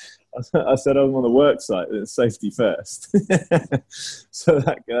 I said I'm on the work site and it's safety first. So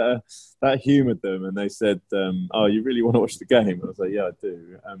that humoured them, and they said, "Oh, you really want to watch the game?" And I was like, "Yeah, I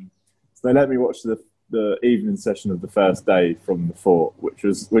do." So they let me watch the evening session of the first day from the fort, which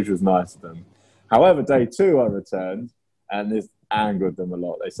was nice of them. However, day 2 I returned, and this angered them a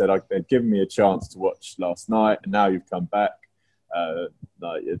lot. They said they'd given me a chance to watch last night, and now you've come back.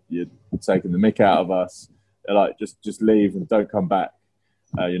 Like you're taking the mick out of us. They're like, just leave and don't come back.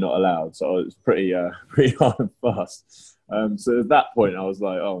 You're not allowed. So it was pretty hard and fast. So at that point, I was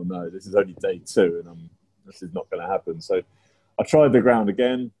like, oh no, this is only day 2, and this is not going to happen. So I tried the ground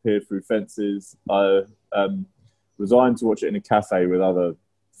again, peered through fences. I resigned to watch it in a cafe with other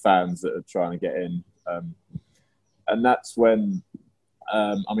fans that are trying to get in. And that's when,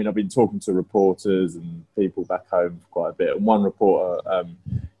 I've been talking to reporters and people back home for quite a bit. And one reporter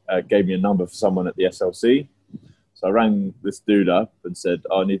gave me a number for someone at the SLC. So I rang this dude up and said,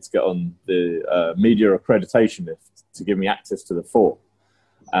 I need to get on the media accreditation list to give me access to the fort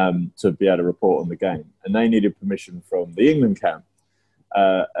to be able to report on the game. And they needed permission from the England camp.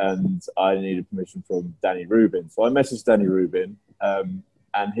 And I needed permission from Danny Rubin. So I messaged Danny Rubin,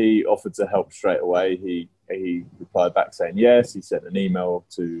 and he offered to help straight away. He replied back saying yes. He sent an email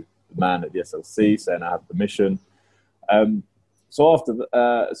to the man at the SLC saying I have permission. So after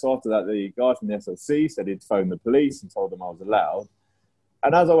that, the guy from the SLC said he'd phoned the police and told them I was allowed.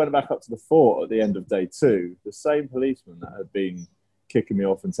 And as I went back up to the fort at the end of day 2, the same policeman that had been kicking me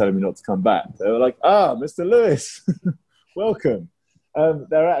off and telling me not to come back, they were like, Mr. Lewis, welcome.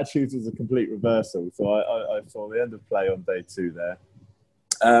 Their attitude was a complete reversal. So I saw the end of play on day 2 there.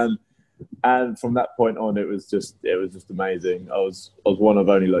 And from that point on, it was just amazing. I was one of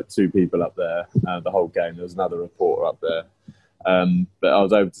only like 2 people up there the whole game. There was another reporter up there. But I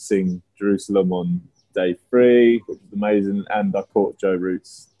was able to sing Jerusalem on day 3, which was amazing. And I caught Joe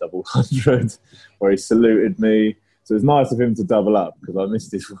Root's double 100 where he saluted me. So it was nice of him to double up because I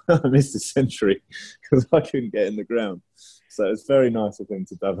missed his century because I couldn't get in the ground. So it's very nice of him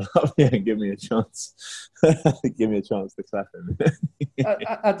to double up and give me a chance. Give me a chance to clap him.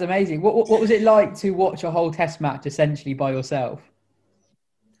 That's amazing. What was it like to watch a whole test match essentially by yourself?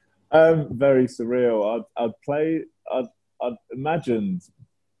 Very surreal. I'd imagined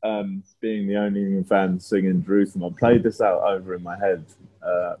being the only England fan singing Jerusalem. I played this out over in my head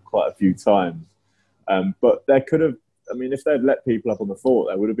quite a few times. But there could have, if they'd let people up on the fort,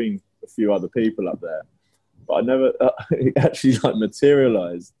 there would have been a few other people up there. But I never it actually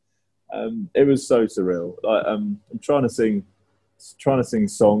materialised. It was so surreal. I'm trying to sing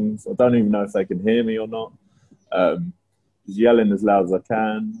songs. I don't even know if they can hear me or not. Just yelling as loud as I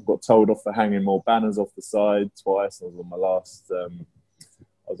can. Got told off for hanging more banners off the side twice. I was on my last. I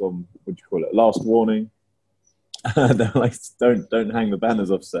was on last warning. They're like, don't hang the banners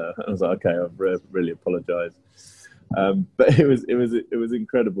off, sir. I was like, okay, I really apologise. But it was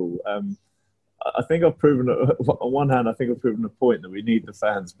incredible. I think I've proven, on one hand, a point that we need the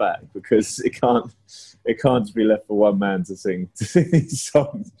fans back because it can't just be left for one man to sing these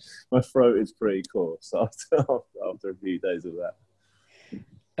songs. My throat is pretty coarse after a few days of that.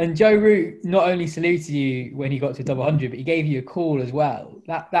 And Joe Root not only saluted you when he got to double 100, but he gave you a call as well.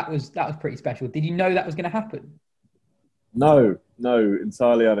 That was pretty special. Did you know that was going to happen? No,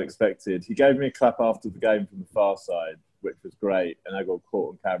 entirely unexpected. He gave me a clap after the game from the far side, which was great, and I got caught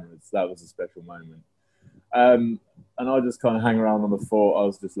on camera, so that was a special moment. And I just kind of hang around on the fort. I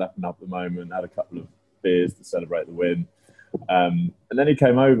was just lapping up the moment, had a couple of beers to celebrate the win. And then he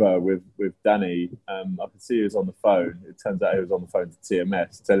came over with Danny. I could see he was on the phone. It turns out he was on the phone to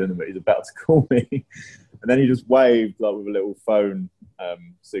TMS, telling them that he's about to call me. And then he just waved with a little phone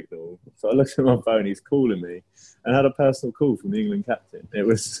signal. So I looked at my phone, he's calling me, and had a personal call from the England captain. It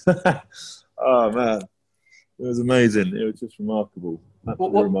was, oh man. It was amazing. It was just remarkable.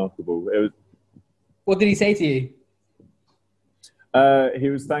 Absolutely remarkable. What did he say to you? He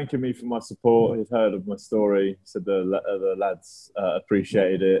was thanking me for my support. He'd heard of my story. Said the lads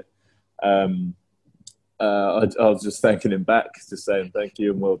appreciated it. I was just thanking him back, just saying thank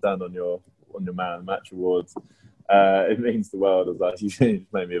you and well done on your Man of the Match awards. It means the world. I was like, you just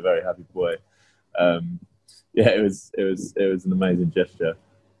made me a very happy boy. It was an amazing gesture.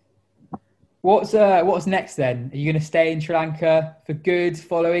 What's next then? Are you going to stay in Sri Lanka for good,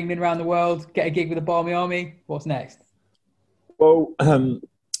 follow England around the world, get a gig with the Barmy Army? What's next? Well,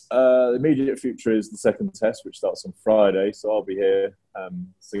 the immediate future is the second test, which starts on Friday. So I'll be here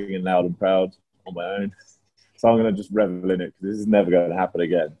singing loud and proud on my own. So I'm going to just revel in it because this is never going to happen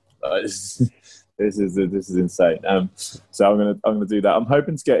again. This is insane. So I'm going to do that. I'm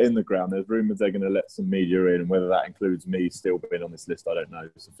hoping to get in the ground. There's rumours they're going to let some media in, and whether that includes me still being on this list, I don't know.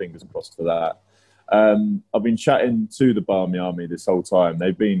 So fingers crossed for that. I've been chatting to the Barmy Army this whole time.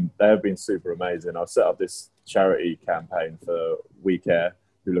 They have been super amazing. I've set up this charity campaign for We Care,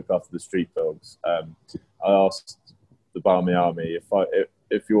 who look after the street dogs. I asked the Barmy Army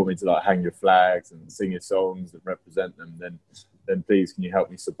if you want me to like hang your flags and sing your songs and represent them, then please can you help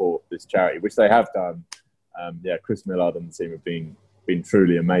me support this charity, which they have done. Chris Millard and the team have been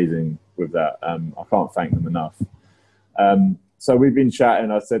truly amazing with that. I can't thank them enough. So we've been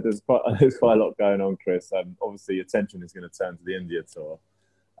chatting. I said there's quite a lot going on, Chris. Obviously, attention is going to turn to the India tour.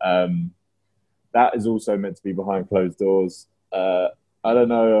 That is also meant to be behind closed doors. I don't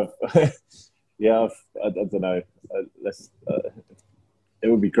know. I don't know. It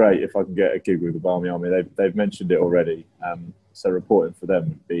would be great if I can get a gig with the Barmy Army. They've mentioned it already. So reporting for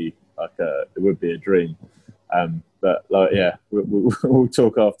them would be a dream. We'll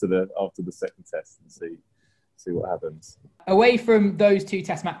talk after the second test and see what happens. Away from those two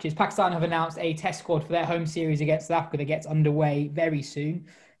test matches, Pakistan have announced a test squad for their home series against South Africa that gets underway very soon.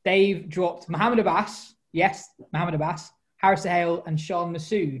 They've dropped Mohammad Abbas, Haris Sohail and Shan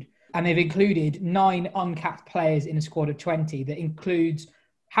Masood. And they've included 9 uncapped players in a squad of 20. That includes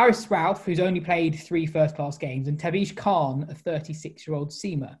Haris Rauf, who's only played 3 first-class games, and Tabish Khan, a 36-year-old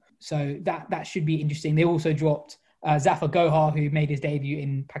seamer. So that should be interesting. They also dropped Zafar Gohar, who made his debut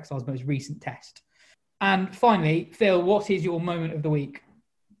in Pakistan's most recent test. And finally, Phil, what is your moment of the week?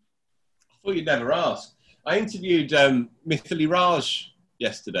 I thought you'd never ask. I interviewed Mithili Raj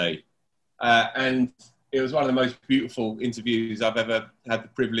yesterday, and it was one of the most beautiful interviews I've ever had the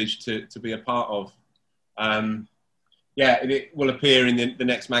privilege to be a part of. It will appear in the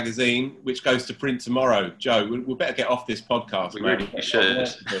next magazine, which goes to print tomorrow. Joe, we better get off this podcast. We really should.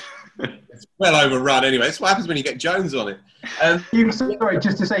 It's well overrun anyway. That's what happens when you get Jones on it. Sorry,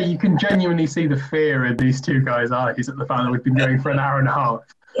 just to say, you can genuinely see the fear in these two guys' eyes at the fact that we've been going for an hour and a half.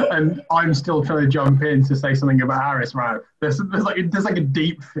 And I'm still trying to jump in to say something about Haris Rauf. There's like a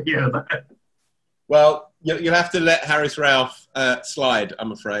deep fear there. Well, you'll have to let Haris Rauf slide,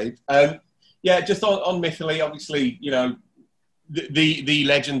 I'm afraid. Just on Mithili, obviously, you know, the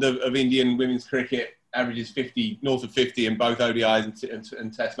legend of Indian women's cricket, averages north of 50 in both ODIs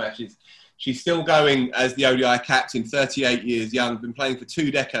and Test matches. She's still going as the ODI captain, 38 years young, been playing for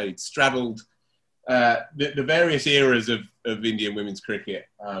 2 decades, straddled the various eras of Indian women's cricket,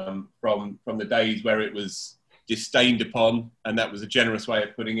 from the days where it was disdained upon, and that was a generous way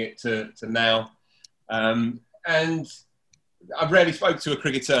of putting it, to now. And I've rarely spoke to a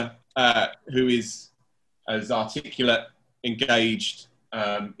cricketer who is as articulate, engaged,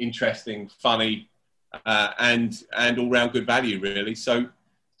 interesting, funny, and all-round good value, really. So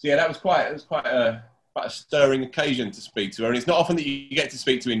that was quite a stirring occasion to speak to her. And it's not often that you get to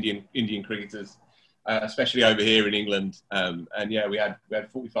speak to Indian cricketers, especially over here in England. We had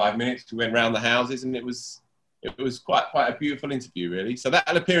 45 minutes. We went round the houses, and it was quite a beautiful interview, really. So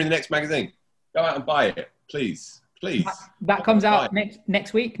that'll appear in the next magazine. Go out and buy it, please. That comes out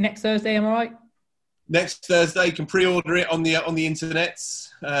next week, next Thursday, am I right? Next Thursday, you can pre-order it on the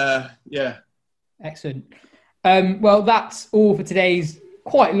internets. Excellent. Well, that's all for today's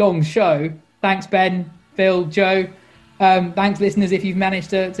quite long show. Thanks, Ben, Phil, Joe. Thanks, listeners, if you've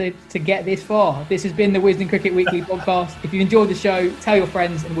managed to get this far. This has been the Wisden Cricket Weekly podcast. If you enjoyed the show, tell your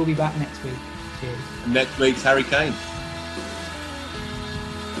friends, and we'll be back next week. Cheers. Next week's Harry Kane.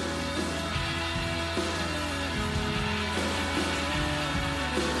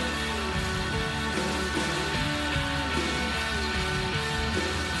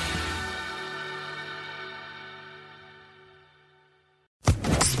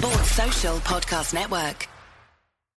 Social Podcast Network.